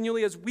us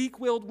continually as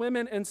weak-willed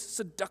women and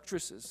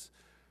seductresses.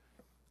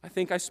 I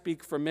think I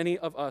speak for many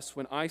of us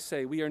when I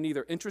say we are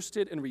neither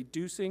interested in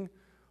reducing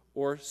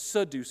or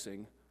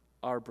seducing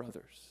our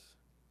brothers.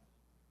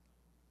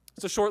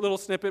 It's a short little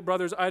snippet,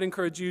 brothers. I'd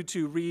encourage you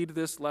to read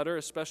this letter,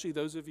 especially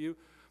those of you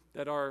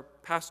that are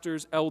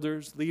pastors,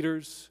 elders,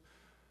 leaders.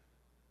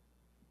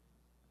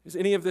 Is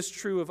any of this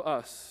true of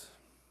us?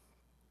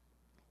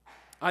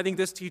 I think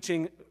this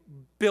teaching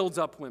builds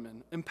up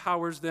women,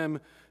 empowers them,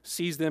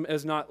 sees them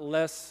as not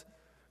less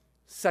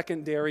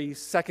secondary,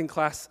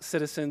 second-class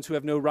citizens who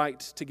have no right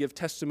to give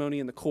testimony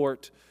in the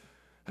court,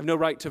 have no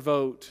right to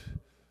vote,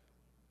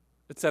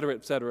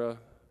 etc.,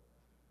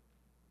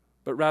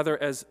 but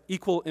rather as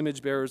equal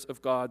image bearers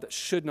of God that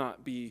should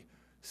not be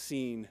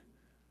seen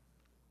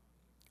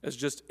as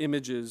just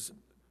images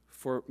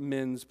for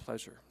men's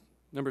pleasure.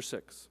 Number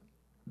 6.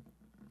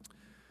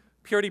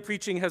 Purity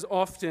preaching has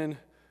often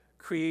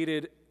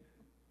created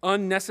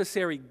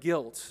unnecessary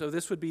guilt. So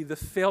this would be the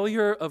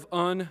failure of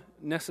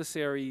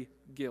unnecessary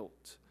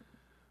guilt.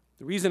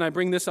 The reason I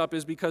bring this up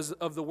is because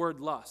of the word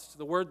lust.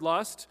 The word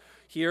lust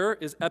here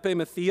is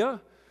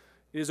epimethea.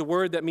 It is a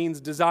word that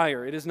means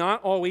desire. It is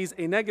not always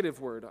a negative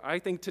word. I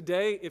think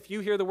today, if you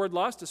hear the word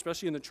lust,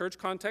 especially in the church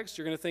context,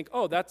 you're going to think,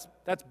 oh, that's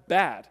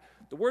bad.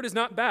 The word is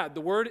not bad.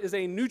 The word is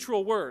a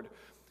neutral word.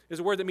 It is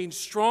a word that means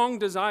strong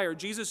desire.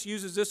 Jesus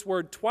uses this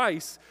word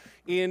twice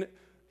in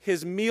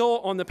his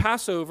meal on the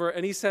Passover,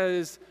 and he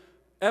says,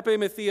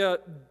 epimethea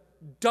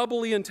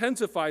doubly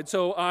intensified.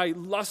 So I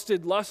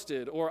lusted,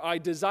 or I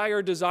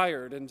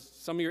desired. And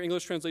some of your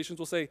English translations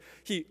will say,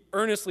 he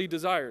earnestly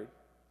desired.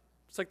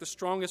 It's like the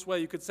strongest way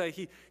you could say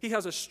he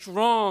has a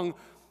strong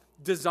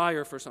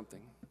desire for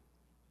something.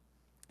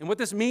 And what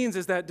this means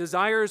is that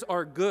desires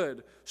are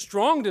good.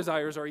 Strong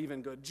desires are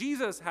even good.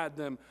 Jesus had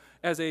them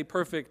as a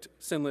perfect,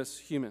 sinless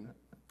human.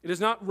 It is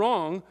not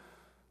wrong,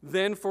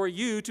 then, for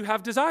you to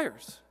have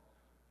desires.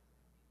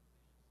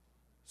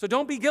 So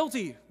don't be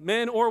guilty,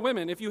 men or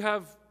women, if you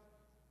have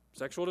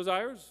sexual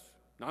desires,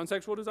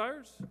 non-sexual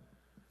desires.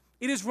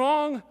 It is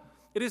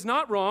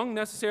not wrong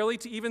necessarily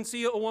to even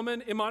see a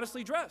woman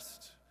immodestly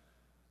dressed.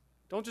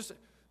 Don't just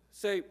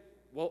say,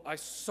 well, I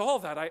saw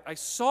that. I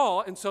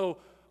saw, and so,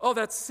 oh,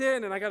 that's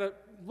sin, and I got to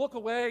look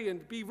away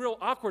and be real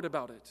awkward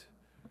about it.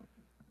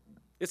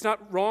 It's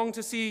not wrong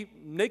to see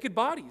naked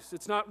bodies.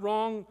 It's not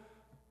wrong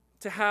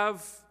to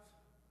have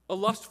a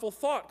lustful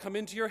thought come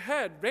into your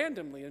head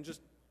randomly and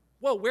just,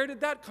 well, where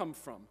did that come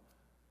from?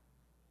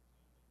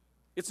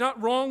 It's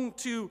not wrong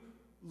to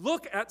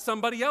look at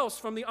somebody else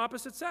from the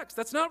opposite sex.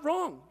 That's not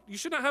wrong. You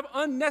should not have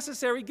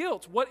unnecessary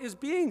guilt. What is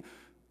being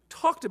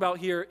talked about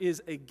here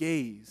is a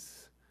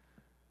gaze,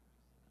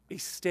 a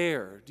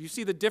stare. Do you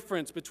see the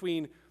difference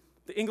between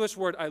the English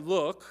word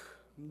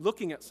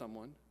looking at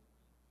someone,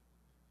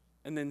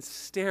 and then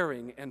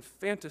staring and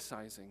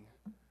fantasizing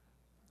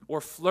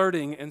or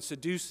flirting and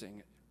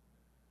seducing?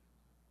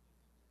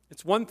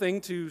 It's one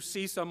thing to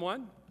see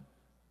someone.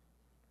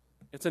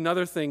 It's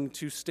another thing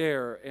to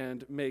stare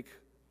and make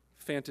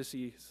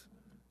fantasies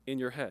in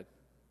your head.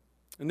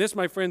 And this,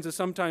 my friends, is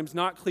sometimes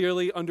not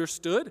clearly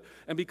understood.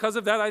 And because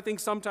of that, I think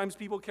sometimes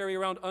people carry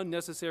around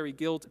unnecessary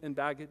guilt and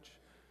baggage.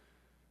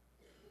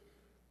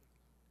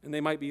 And they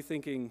might be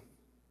thinking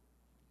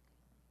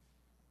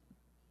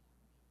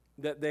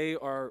that they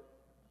are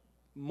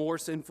more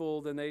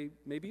sinful than they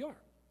maybe are.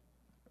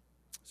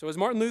 So as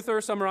Martin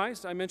Luther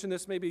summarized, I mentioned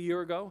this maybe a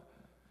year ago,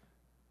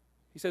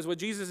 he says what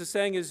Jesus is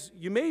saying is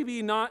you may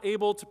be not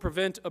able to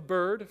prevent a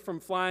bird from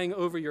flying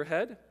over your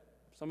head.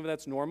 Some of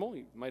that's normal.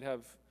 You might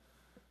have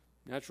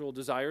natural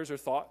desires or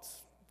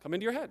thoughts come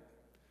into your head.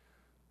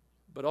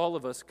 But all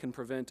of us can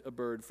prevent a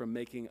bird from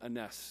making a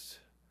nest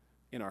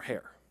in our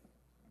hair.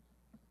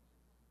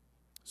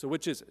 So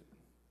which is it?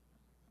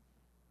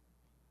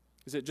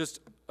 Is it just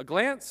a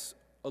glance,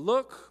 a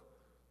look?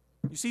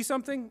 You see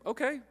something?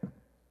 Okay.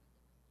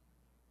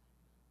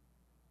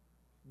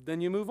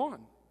 Then you move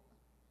on.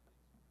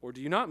 Or do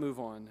you not move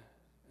on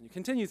and you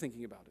continue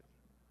thinking about it?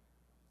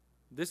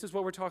 This is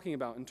what we're talking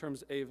about in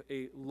terms of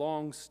a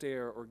long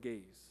stare or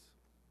gaze.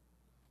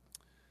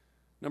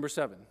 Number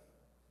 7,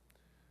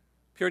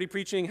 purity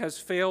preaching has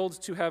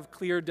failed to have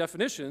clear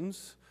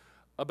definitions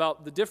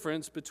about the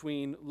difference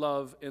between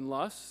love and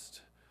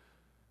lust.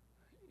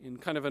 in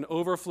kind of an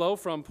overflow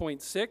from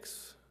point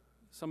 6.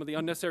 Some of the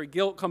unnecessary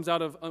guilt comes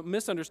out of a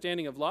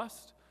misunderstanding of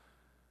lust.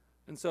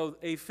 And so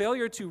a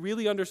failure to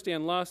really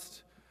understand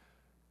lust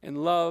and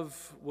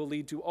love will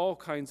lead to all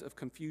kinds of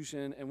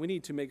confusion, and we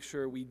need to make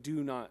sure we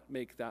do not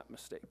make that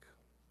mistake.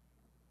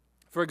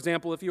 For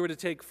example, if you were to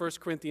take 1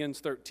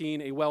 Corinthians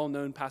 13, a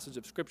well-known passage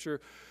of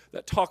Scripture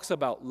that talks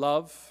about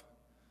love,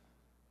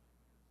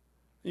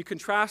 you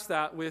contrast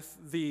that with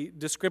the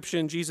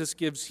description Jesus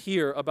gives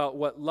here about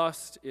what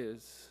lust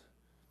is.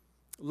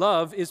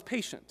 Love is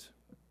patient.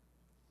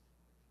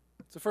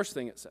 It's the first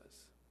thing it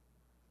says.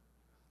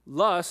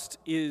 Lust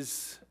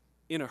is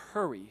in a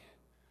hurry.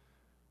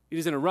 It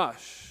is in a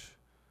rush.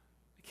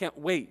 It can't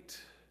wait.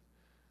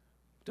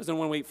 It doesn't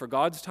want to wait for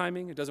God's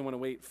timing. It doesn't want to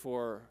wait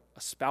for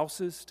a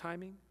spouse's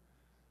timing.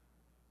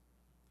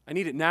 I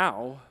need it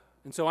now,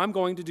 and so I'm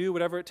going to do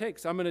whatever it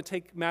takes. I'm going to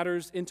take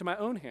matters into my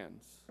own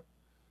hands.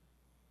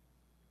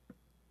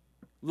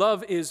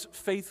 Love is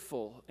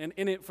faithful and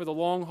in it for the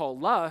long haul.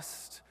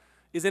 Lust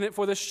is in it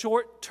for the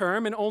short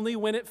term and only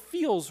when it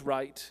feels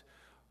right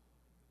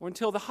or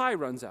until the high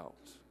runs out.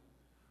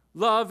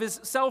 Love is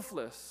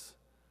selfless.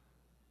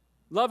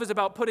 Love is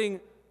about putting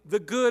the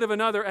good of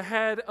another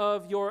ahead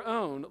of your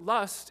own.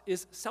 Lust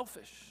is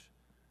selfish.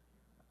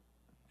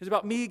 It's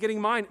about me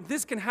getting mine.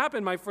 This can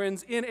happen, my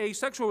friends, in a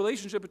sexual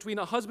relationship between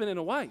a husband and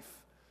a wife.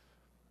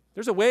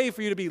 There's a way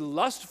for you to be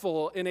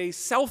lustful in a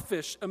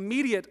selfish,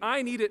 immediate,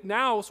 I need it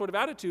now sort of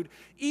attitude,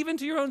 even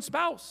to your own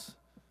spouse.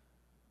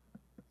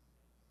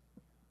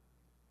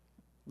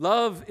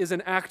 Love is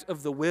an act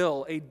of the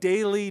will, a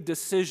daily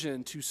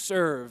decision to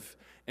serve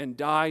and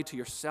die to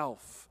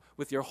yourself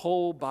with your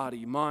whole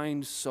body,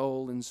 mind,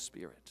 soul, and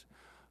spirit.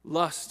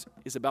 Lust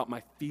is about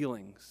my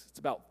feelings. It's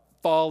about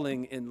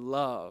falling in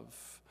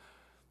love.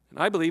 And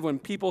I believe when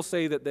people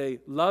say that they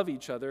love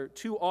each other,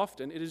 too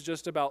often it is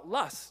just about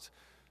lust.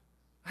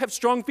 I have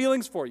strong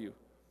feelings for you.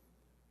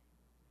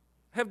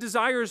 I have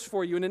desires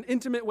for you in an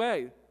intimate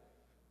way.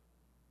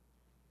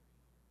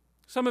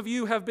 Some of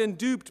you have been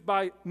duped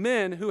by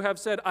men who have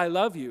said, I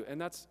love you,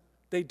 and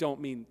they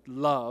don't mean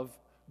love,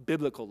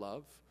 biblical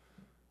love.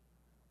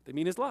 They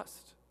mean is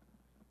lust.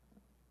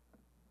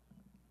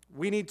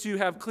 We need to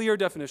have clear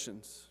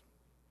definitions.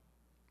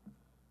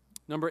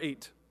 Number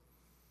 8.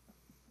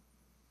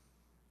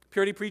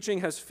 Purity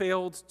preaching has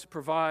failed to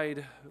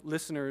provide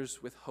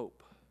listeners with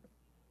hope.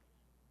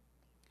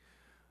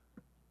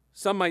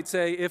 Some might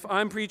say, if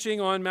I'm preaching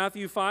on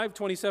Matthew 5,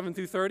 27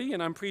 through 30,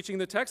 and I'm preaching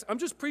the text, I'm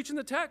just preaching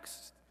the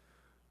text.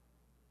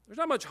 There's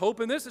not much hope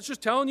in this. It's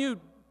just telling you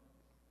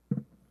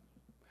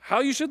how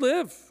you should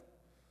live.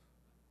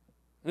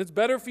 And it's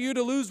better for you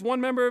to lose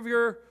one member of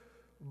your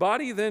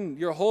body than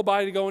your whole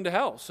body to go into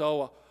hell.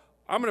 So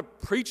I'm going to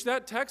preach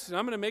that text, and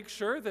I'm going to make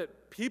sure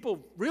that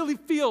people really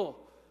feel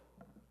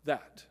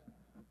that.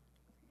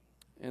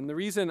 And the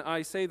reason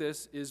I say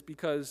this is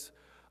because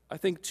I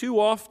think too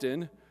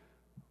often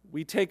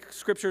we take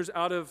scriptures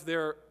out of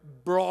their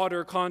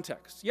broader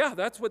context. Yeah,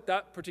 that's what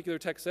that particular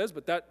text says,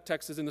 but that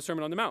text is in the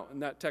Sermon on the Mount,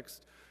 and that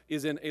text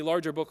is in a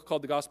larger book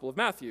called the Gospel of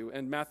Matthew,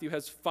 and Matthew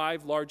has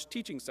 5 large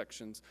teaching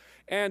sections.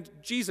 And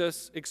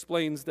Jesus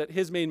explains that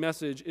his main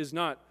message is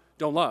not,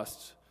 don't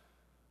lust.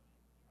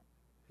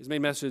 His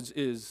main message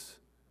is,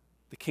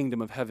 the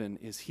kingdom of heaven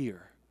is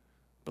here.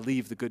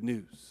 Believe the good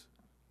news.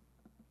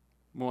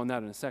 More on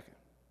that in a second.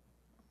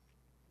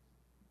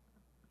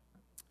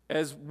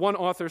 As one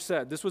author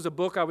said, this was a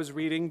book I was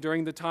reading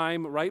during the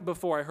time right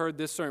before I heard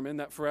this sermon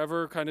that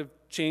forever kind of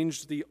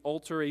changed the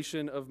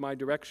alteration of my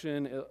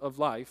direction of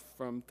life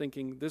from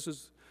thinking this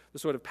is the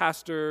sort of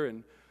pastor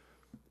and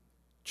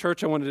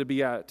church I wanted to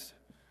be at.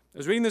 I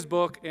was reading this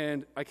book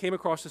and I came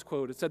across this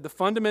quote. It said, the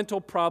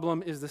fundamental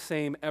problem is the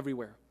same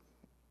everywhere.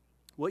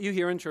 What you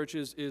hear in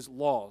churches is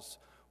laws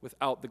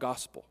without the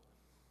gospel.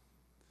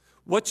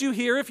 What you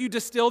hear if you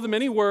distill the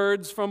many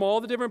words from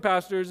all the different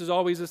pastors is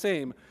always the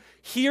same.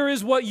 Here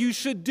is what you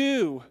should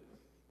do.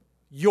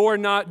 You're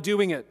not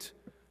doing it.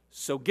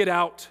 So get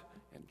out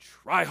and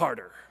try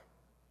harder.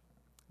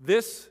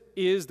 This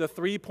is the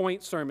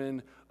 3-point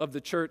sermon of the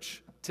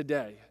church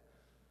today.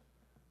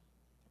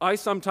 I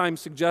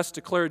sometimes suggest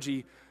to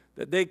clergy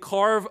that they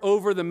carve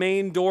over the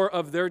main door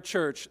of their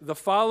church the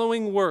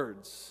following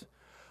words: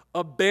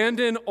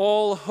 abandon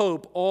all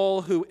hope,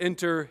 all who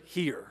enter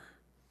here.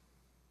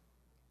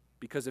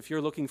 Because if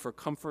you're looking for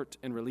comfort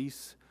and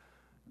release,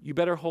 you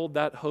better hold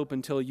that hope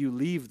until you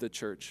leave the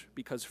church,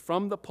 because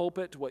from the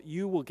pulpit, what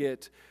you will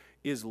get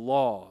is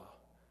law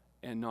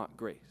and not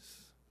grace.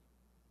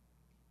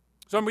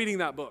 So I'm reading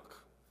that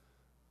book,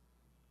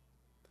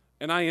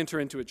 and I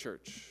enter into a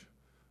church,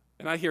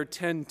 and I hear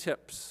 10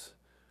 tips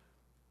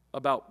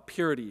about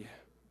purity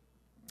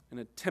in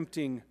a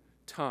tempting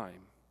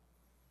time,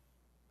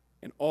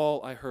 and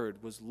all I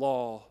heard was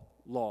law,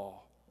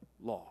 law,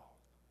 law.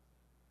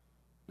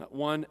 Not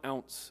 1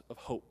 ounce of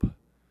hope,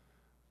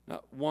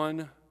 not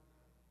 1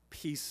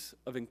 piece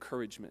of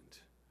encouragement.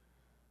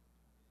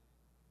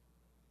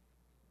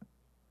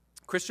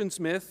 Christian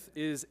Smith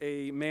is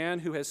a man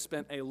who has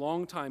spent a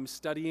long time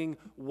studying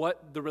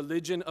what the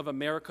religion of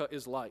America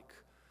is like.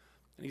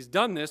 And he's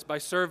done this by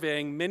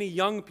surveying many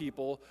young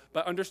people,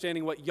 by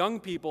understanding what young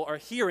people are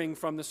hearing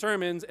from the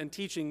sermons and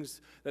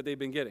teachings that they've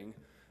been getting.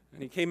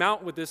 And he came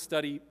out with this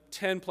study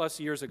 10 plus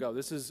years ago.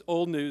 This is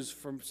old news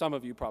from some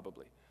of you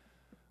probably.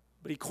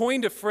 But he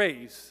coined a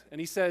phrase,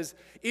 and he says,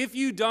 if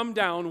you dumb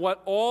down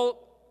what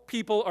all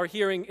people are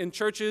hearing in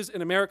churches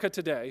in America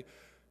today,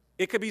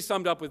 it could be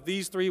summed up with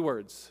these three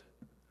words.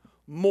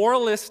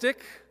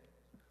 Moralistic,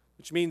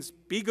 which means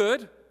be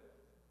good,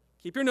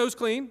 keep your nose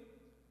clean.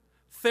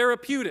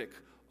 Therapeutic,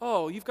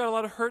 oh, you've got a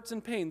lot of hurts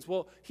and pains.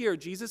 Well, here,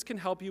 Jesus can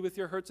help you with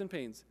your hurts and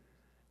pains.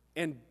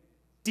 And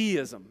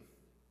deism,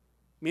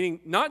 meaning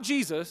not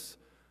Jesus,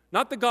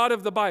 not the God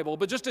of the Bible,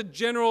 but just a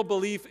general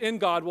belief in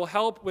God will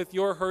help with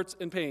your hurts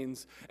and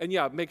pains. And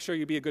yeah, make sure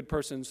you be a good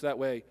person so that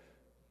way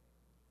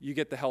you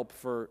get the help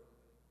for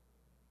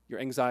your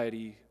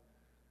anxiety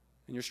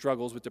and your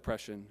struggles with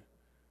depression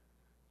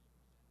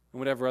and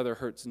whatever other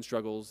hurts and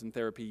struggles and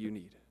therapy you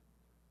need.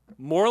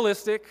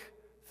 Moralistic,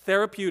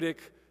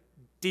 therapeutic,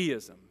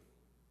 deism.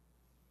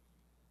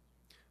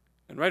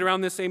 And right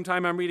around this same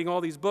time I'm reading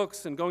all these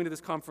books and going to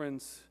this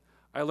conference,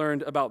 I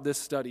learned about this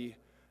study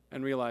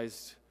and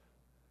realized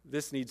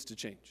this needs to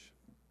change.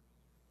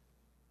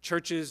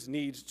 Churches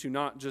need to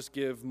not just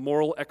give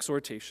moral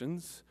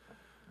exhortations,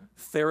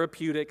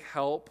 therapeutic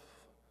help,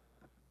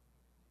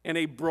 and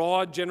a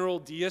broad, general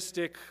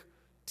deistic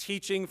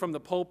teaching from the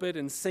pulpit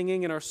and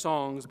singing in our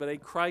songs, but a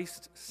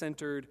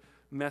Christ-centered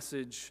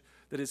message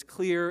that is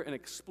clear and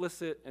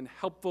explicit and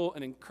helpful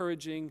and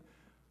encouraging.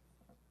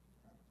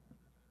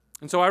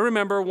 And so I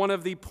remember one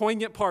of the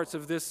poignant parts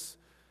of this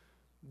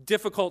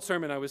difficult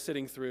sermon I was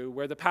sitting through,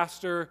 where the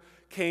pastor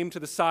came to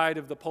the side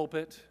of the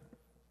pulpit.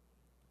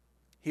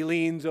 He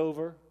leans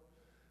over,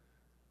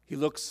 he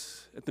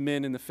looks at the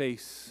men in the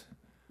face,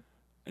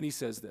 and he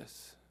says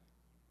this,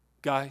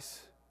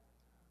 guys,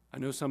 I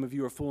know some of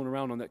you are fooling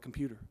around on that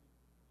computer.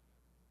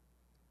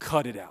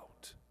 Cut it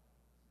out.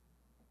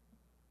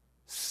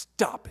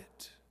 Stop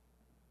it.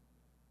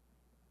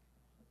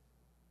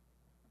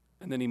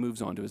 And then he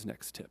moves on to his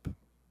next tip.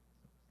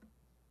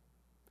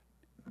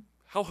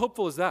 How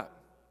hopeful is that?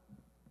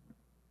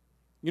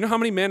 You know how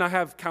many men I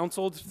have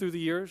counseled through the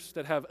years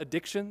that have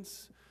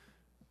addictions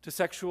to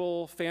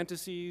sexual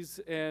fantasies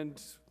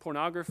and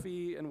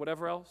pornography and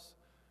whatever else?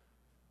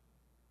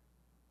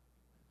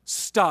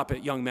 Stop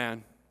it, young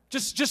man.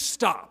 Just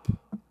stop.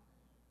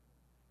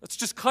 Let's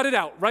just cut it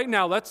out right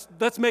now. Let's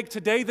make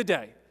today the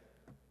day.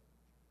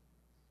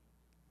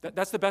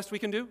 That's the best we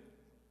can do?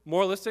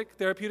 Moralistic,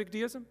 therapeutic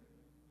deism?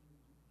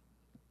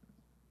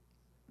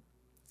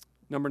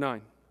 Number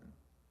 9.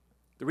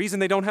 The reason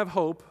they don't have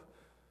hope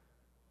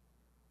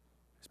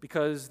is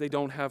because they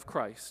don't have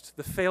Christ.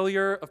 The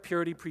failure of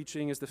purity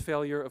preaching is the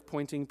failure of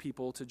pointing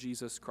people to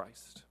Jesus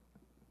Christ.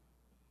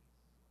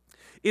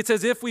 It's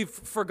as if we've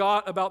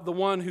forgot about the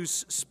one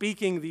who's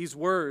speaking these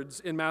words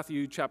in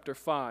Matthew chapter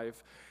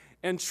 5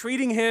 and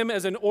treating him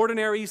as an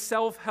ordinary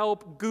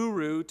self-help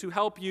guru to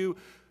help you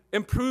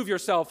improve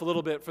yourself a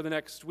little bit for the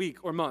next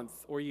week or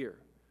month or year.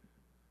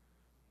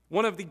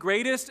 One of the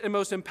greatest and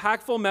most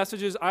impactful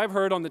messages I've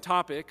heard on the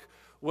topic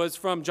was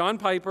from John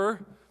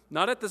Piper,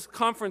 not at this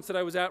conference that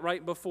I was at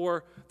right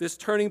before this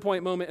turning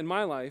point moment in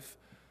my life,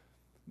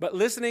 but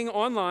listening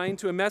online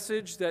to a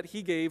message that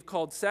he gave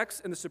called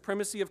Sex and the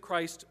Supremacy of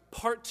Christ,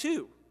 Part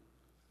 2.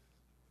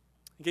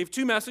 He gave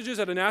 2 messages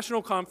at a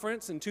national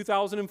conference in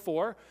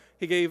 2004.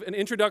 He gave an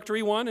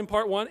introductory one in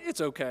Part 1.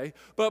 It's okay.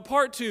 But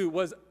Part 2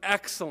 was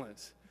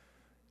excellent.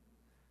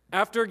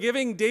 After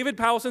giving David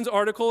Powlison's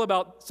article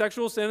about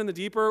sexual sin and the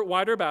deeper,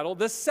 wider battle,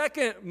 the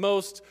second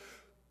most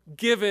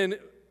given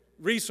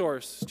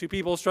resource to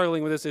people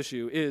struggling with this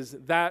issue is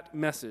that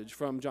message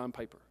from John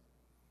Piper.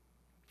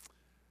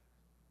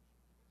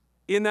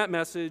 In that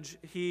message,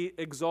 he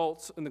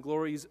exalts in the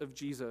glories of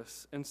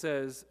Jesus and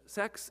says,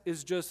 sex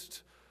is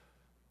just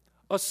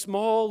a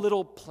small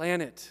little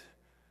planet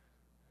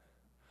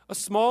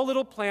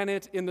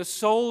in the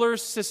solar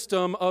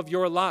system of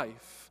your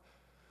life.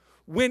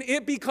 When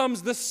it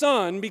becomes the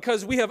sun,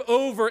 because we have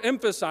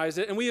overemphasized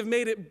it and we have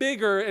made it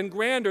bigger and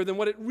grander than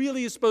what it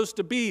really is supposed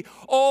to be,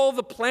 all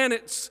the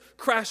planets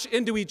crash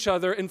into each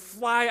other and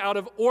fly out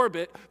of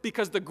orbit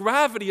because the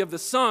gravity of the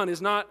sun is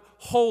not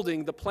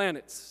holding the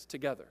planets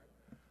together.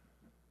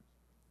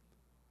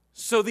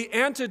 So the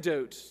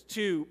antidote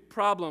to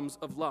problems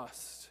of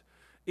lust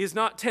is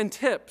not 10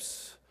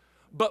 tips,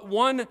 but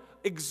one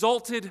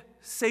exalted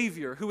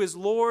Savior who is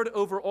Lord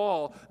over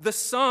all, the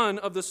sun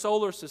of the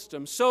solar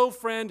system. So,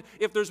 friend,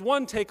 if there's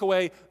one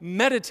takeaway,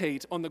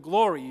 meditate on the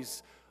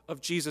glories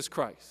of Jesus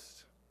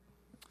Christ.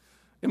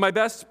 In my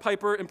best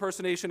Piper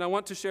impersonation, I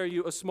want to share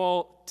you a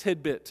small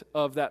tidbit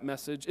of that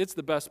message. It's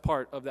the best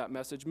part of that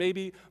message,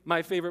 maybe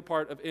my favorite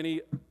part of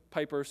any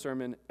Piper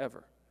sermon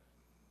ever.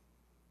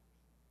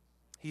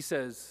 He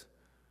says,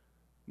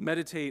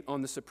 meditate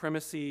on the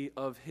supremacy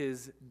of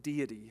his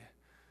deity,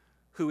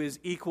 who is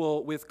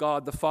equal with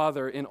God the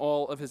Father in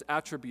all of his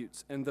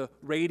attributes and the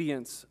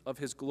radiance of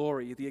his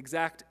glory, the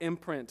exact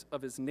imprint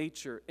of his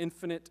nature,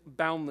 infinite,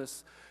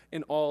 boundless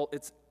in all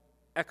its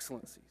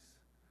excellencies.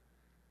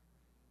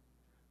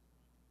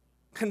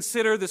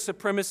 Consider the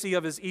supremacy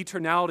of his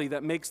eternality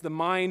that makes the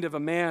mind of a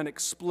man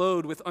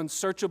explode with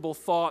unsearchable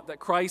thought that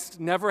Christ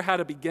never had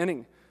a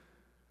beginning,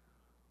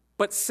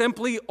 but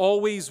simply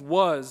always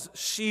was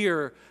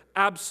sheer,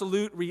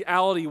 absolute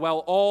reality,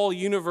 while all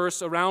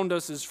universe around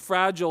us is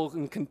fragile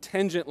and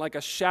contingent like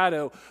a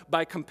shadow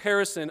by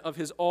comparison of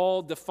his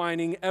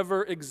all-defining,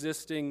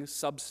 ever-existing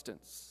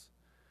substance.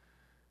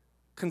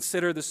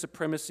 Consider the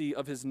supremacy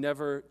of his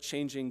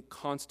never-changing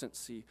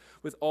constancy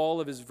with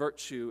all of his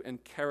virtue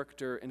and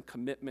character and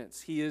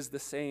commitments. He is the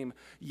same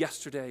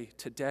yesterday,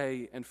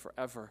 today, and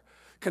forever.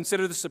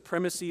 Consider the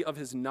supremacy of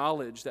his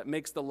knowledge that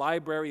makes the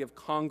Library of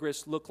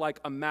Congress look like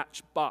a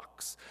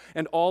matchbox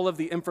and all of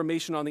the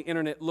information on the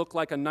internet look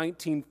like a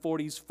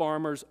 1940s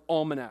farmer's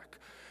almanac.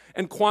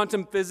 And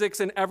quantum physics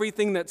and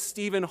everything that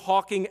Stephen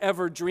Hawking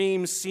ever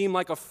dreamed seem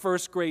like a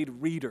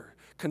first-grade reader.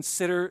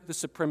 Consider the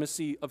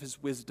supremacy of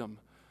his wisdom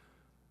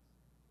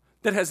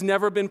that has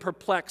never been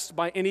perplexed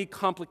by any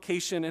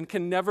complication and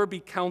can never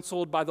be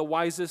counseled by the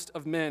wisest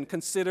of men.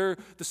 Consider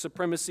the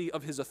supremacy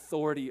of his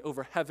authority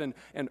over heaven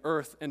and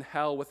earth and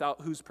hell,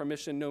 without whose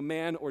permission no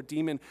man or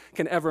demon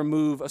can ever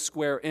move a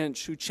square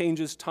inch, who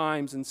changes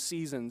times and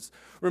seasons,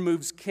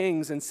 removes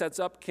kings and sets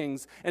up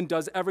kings, and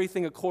does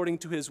everything according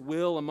to his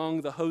will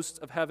among the hosts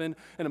of heaven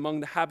and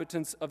among the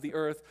inhabitants of the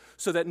earth,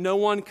 so that no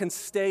one can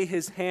stay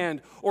his hand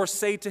or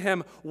say to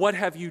him, "What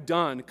have you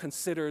done?"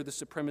 Consider the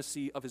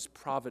supremacy of his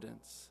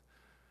providence,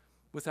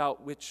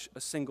 without which a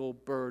single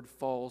bird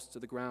falls to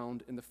the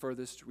ground in the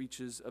furthest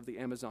reaches of the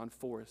Amazon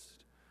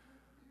forest,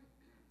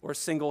 or a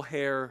single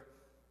hair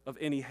of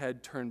any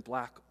head turn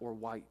black or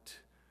white.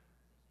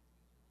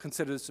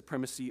 Consider the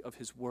supremacy of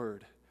his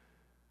word,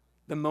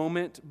 the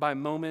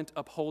moment-by-moment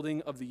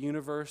upholding of the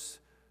universe,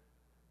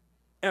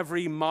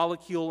 every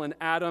molecule and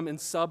atom and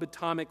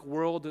subatomic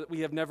world that we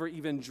have never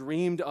even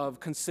dreamed of.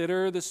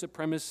 Consider the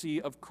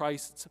supremacy of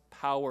Christ's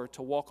power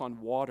to walk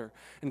on water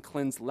and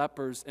cleanse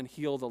lepers and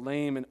heal the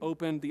lame and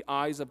open the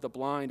eyes of the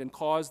blind and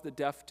cause the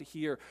deaf to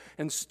hear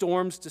and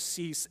storms to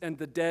cease and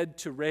the dead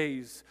to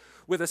raise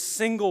with a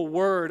single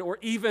word or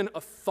even a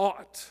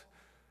thought.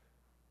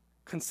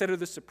 Consider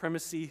the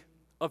supremacy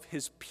of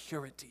his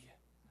purity,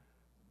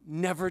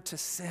 never to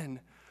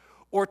sin,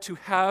 or to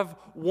have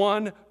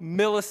 1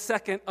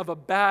 millisecond of a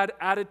bad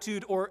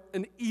attitude or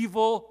an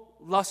evil,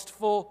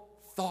 lustful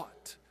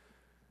thought.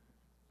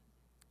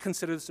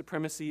 Consider the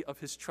supremacy of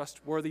his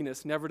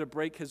trustworthiness, never to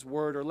break his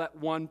word or let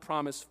one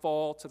promise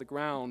fall to the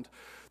ground.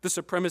 The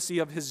supremacy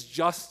of his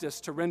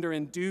justice, to render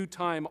in due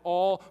time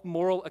all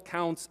moral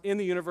accounts in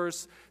the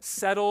universe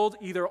settled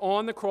either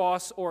on the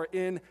cross or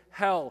in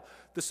hell.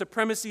 The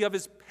supremacy of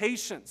his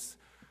patience,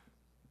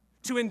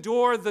 to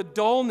endure the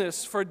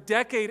dullness for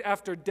decade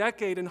after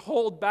decade and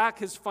hold back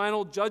his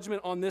final judgment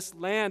on this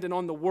land and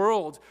on the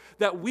world,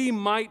 that we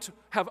might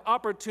have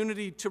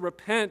opportunity to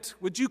repent.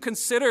 Would you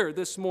consider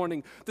this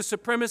morning the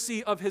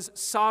supremacy of his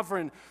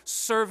sovereign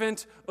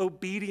servant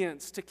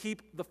obedience to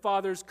keep the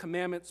Father's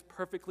commandments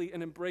perfectly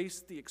and embrace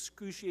the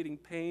excruciating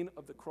pain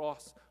of the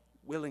cross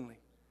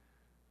willingly?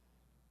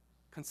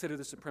 Consider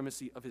the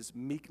supremacy of his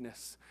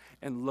meekness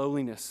and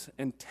lowliness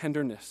and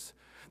tenderness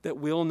that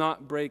will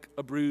not break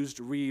a bruised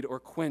reed or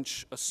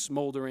quench a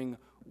smoldering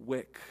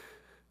wick.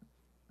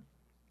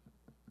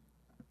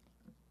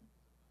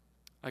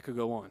 I could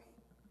go on.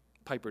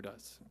 Piper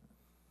does.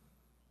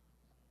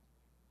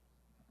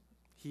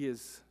 He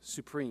is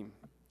supreme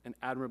and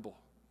admirable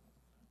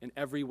in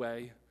every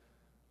way,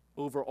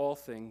 over all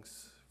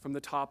things, from the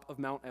top of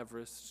Mount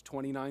Everest,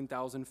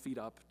 29,000 feet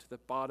up, to the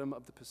bottom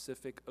of the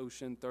Pacific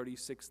Ocean,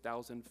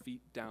 36,000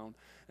 feet down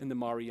in the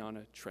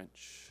Mariana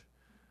Trench.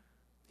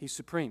 He's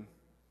supreme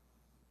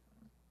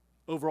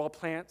over all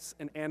plants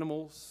and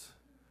animals,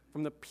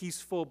 from the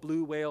peaceful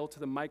blue whale to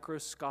the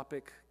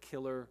microscopic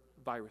killer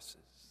viruses.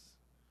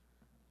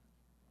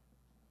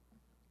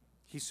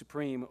 He's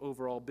supreme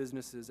over all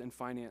businesses and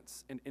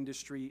finance and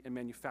industry and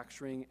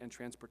manufacturing and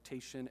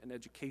transportation and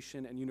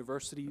education and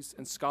universities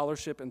and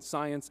scholarship and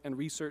science and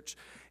research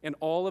and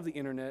all of the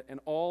internet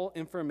and all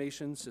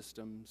information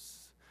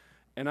systems.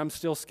 And I'm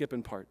still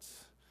skipping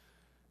parts.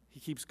 He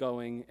keeps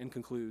going and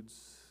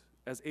concludes,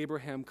 as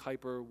Abraham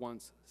Kuyper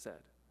once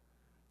said,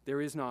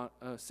 "There is not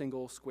a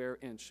single square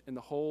inch in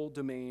the whole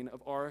domain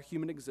of our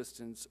human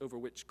existence over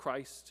which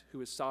Christ,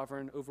 who is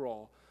sovereign over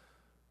all,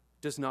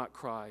 does not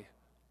cry,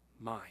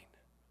 'Mine.'"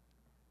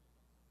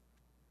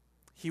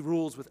 He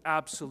rules with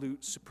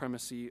absolute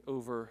supremacy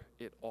over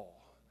it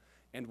all.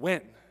 And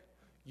when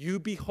you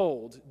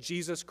behold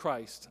Jesus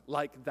Christ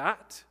like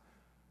that,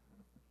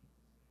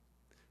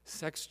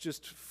 sex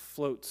just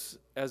floats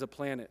as a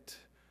planet,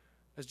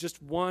 as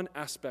just one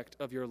aspect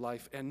of your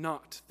life and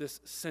not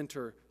this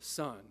center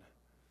sun.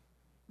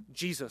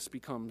 Jesus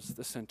becomes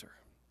the center.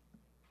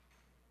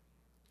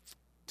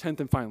 10th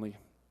and finally,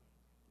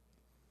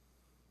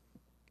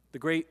 the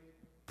great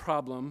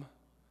problem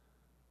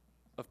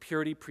of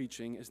purity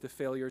preaching is the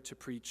failure to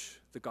preach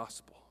the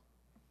gospel.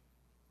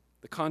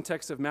 The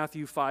context of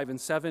Matthew 5 and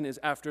 7 is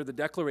after the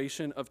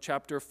declaration of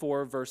chapter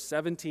 4, verse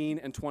 17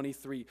 and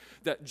 23,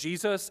 that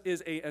Jesus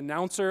is an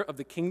announcer of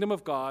the kingdom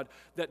of God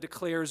that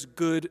declares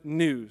good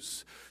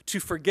news.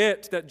 To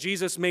forget that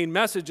Jesus' main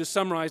message is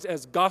summarized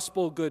as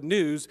gospel good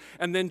news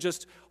and then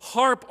just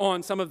harp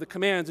on some of the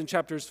commands in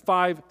chapters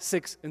 5,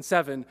 6, and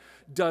 7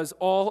 does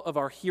all of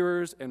our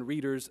hearers and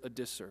readers a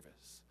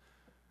disservice.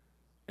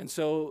 And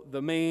so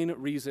the main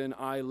reason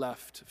I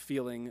left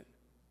feeling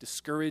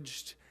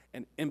discouraged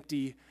and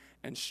empty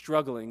and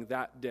struggling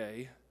that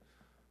day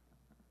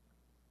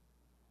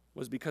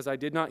was because I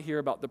did not hear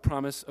about the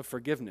promise of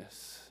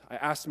forgiveness. I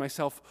asked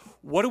myself,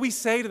 what do we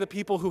say to the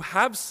people who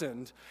have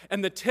sinned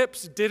and the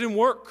tips didn't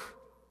work?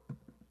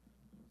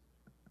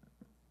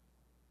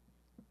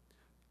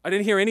 I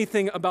didn't hear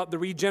anything about the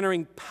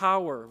regenerating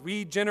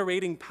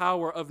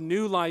power of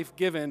new life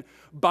given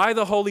by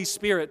the Holy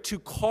Spirit to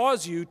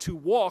cause you to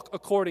walk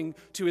according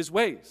to his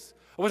ways.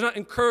 I was not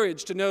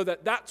encouraged to know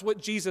that that's what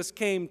Jesus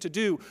came to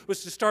do,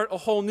 was to start a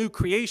whole new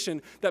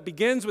creation that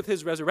begins with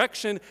his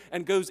resurrection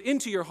and goes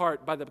into your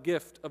heart by the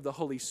gift of the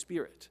Holy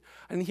Spirit.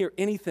 I didn't hear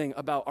anything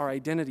about our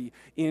identity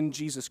in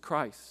Jesus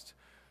Christ.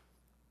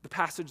 The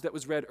passage that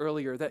was read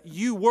earlier, that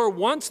you were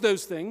once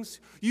those things.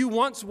 You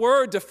once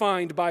were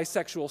defined by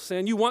sexual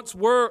sin. You once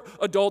were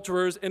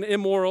adulterers and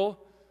immoral.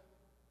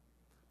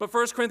 But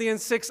 1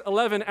 Corinthians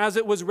 6:11, as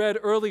it was read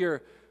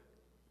earlier,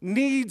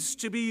 needs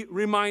to be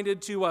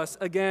reminded to us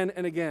again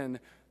and again.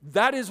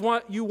 That is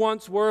what you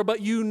once were,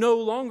 but you no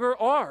longer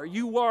are.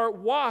 You are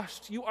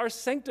washed, you are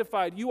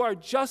sanctified, you are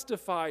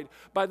justified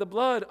by the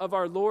blood of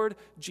our Lord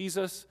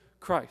Jesus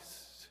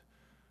Christ.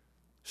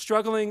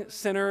 Struggling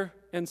sinner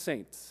and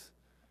saints,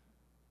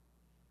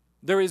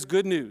 there is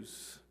good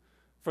news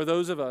for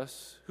those of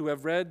us who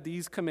have read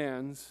these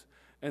commands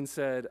and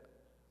said,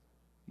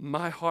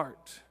 my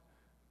heart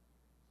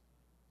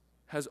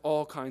has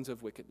all kinds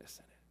of wickedness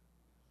in it.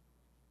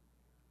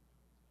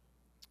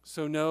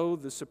 So know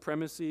the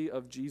supremacy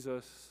of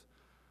Jesus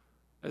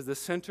as the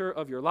center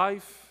of your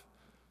life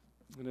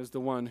and as the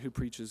one who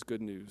preaches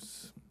good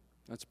news.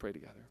 Let's pray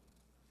together.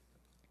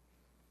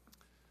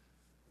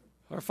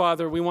 Our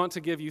Father, we want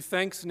to give you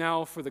thanks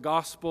now for the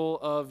gospel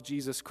of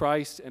Jesus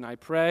Christ, and I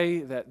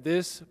pray that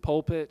this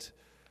pulpit,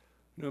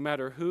 no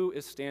matter who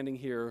is standing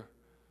here,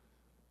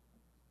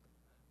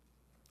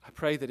 I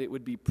pray that it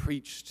would be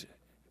preached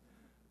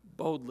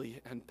boldly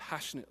and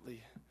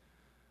passionately.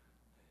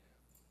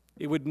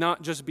 It would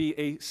not just be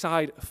a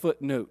side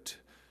footnote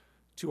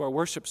to our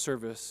worship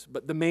service,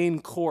 but the main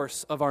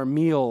course of our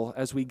meal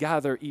as we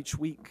gather each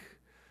week.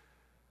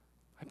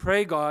 I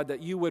pray, God,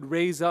 that you would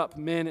raise up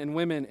men and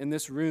women in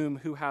this room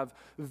who have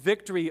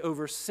victory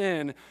over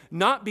sin,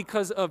 not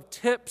because of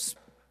tips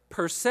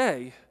per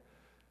se,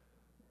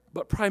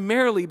 but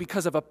primarily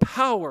because of a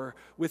power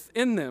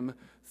within them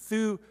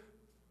through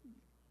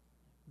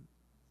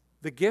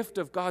the gift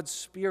of God's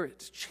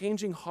Spirit,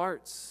 changing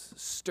hearts,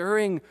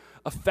 stirring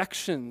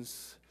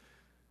affections,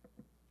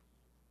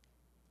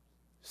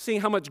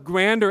 seeing how much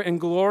grander and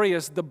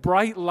glorious the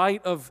bright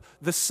light of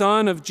the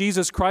Son of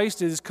Jesus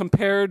Christ is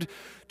compared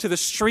to the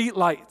street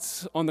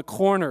lights on the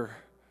corner.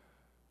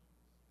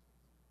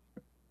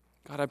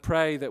 God, I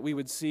pray that we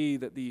would see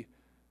that the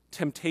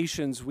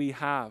temptations we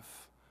have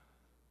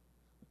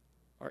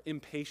are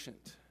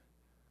impatient,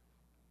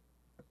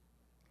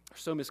 are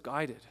so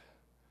misguided,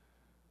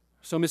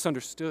 so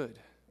misunderstood.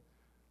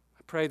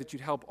 I pray that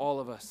you'd help all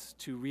of us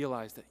to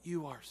realize that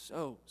you are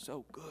so,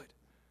 so good.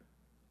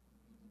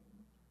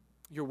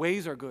 Your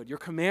ways are good. Your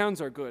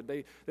commands are good.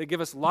 They give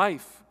us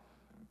life.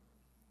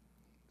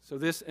 So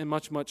this and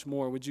much, much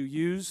more, would you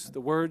use the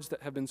words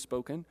that have been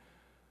spoken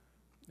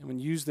and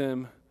would use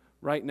them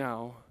right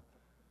now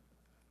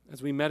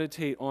as we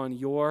meditate on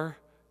your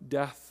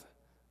death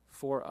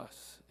for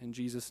us. In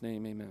Jesus'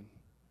 name, amen.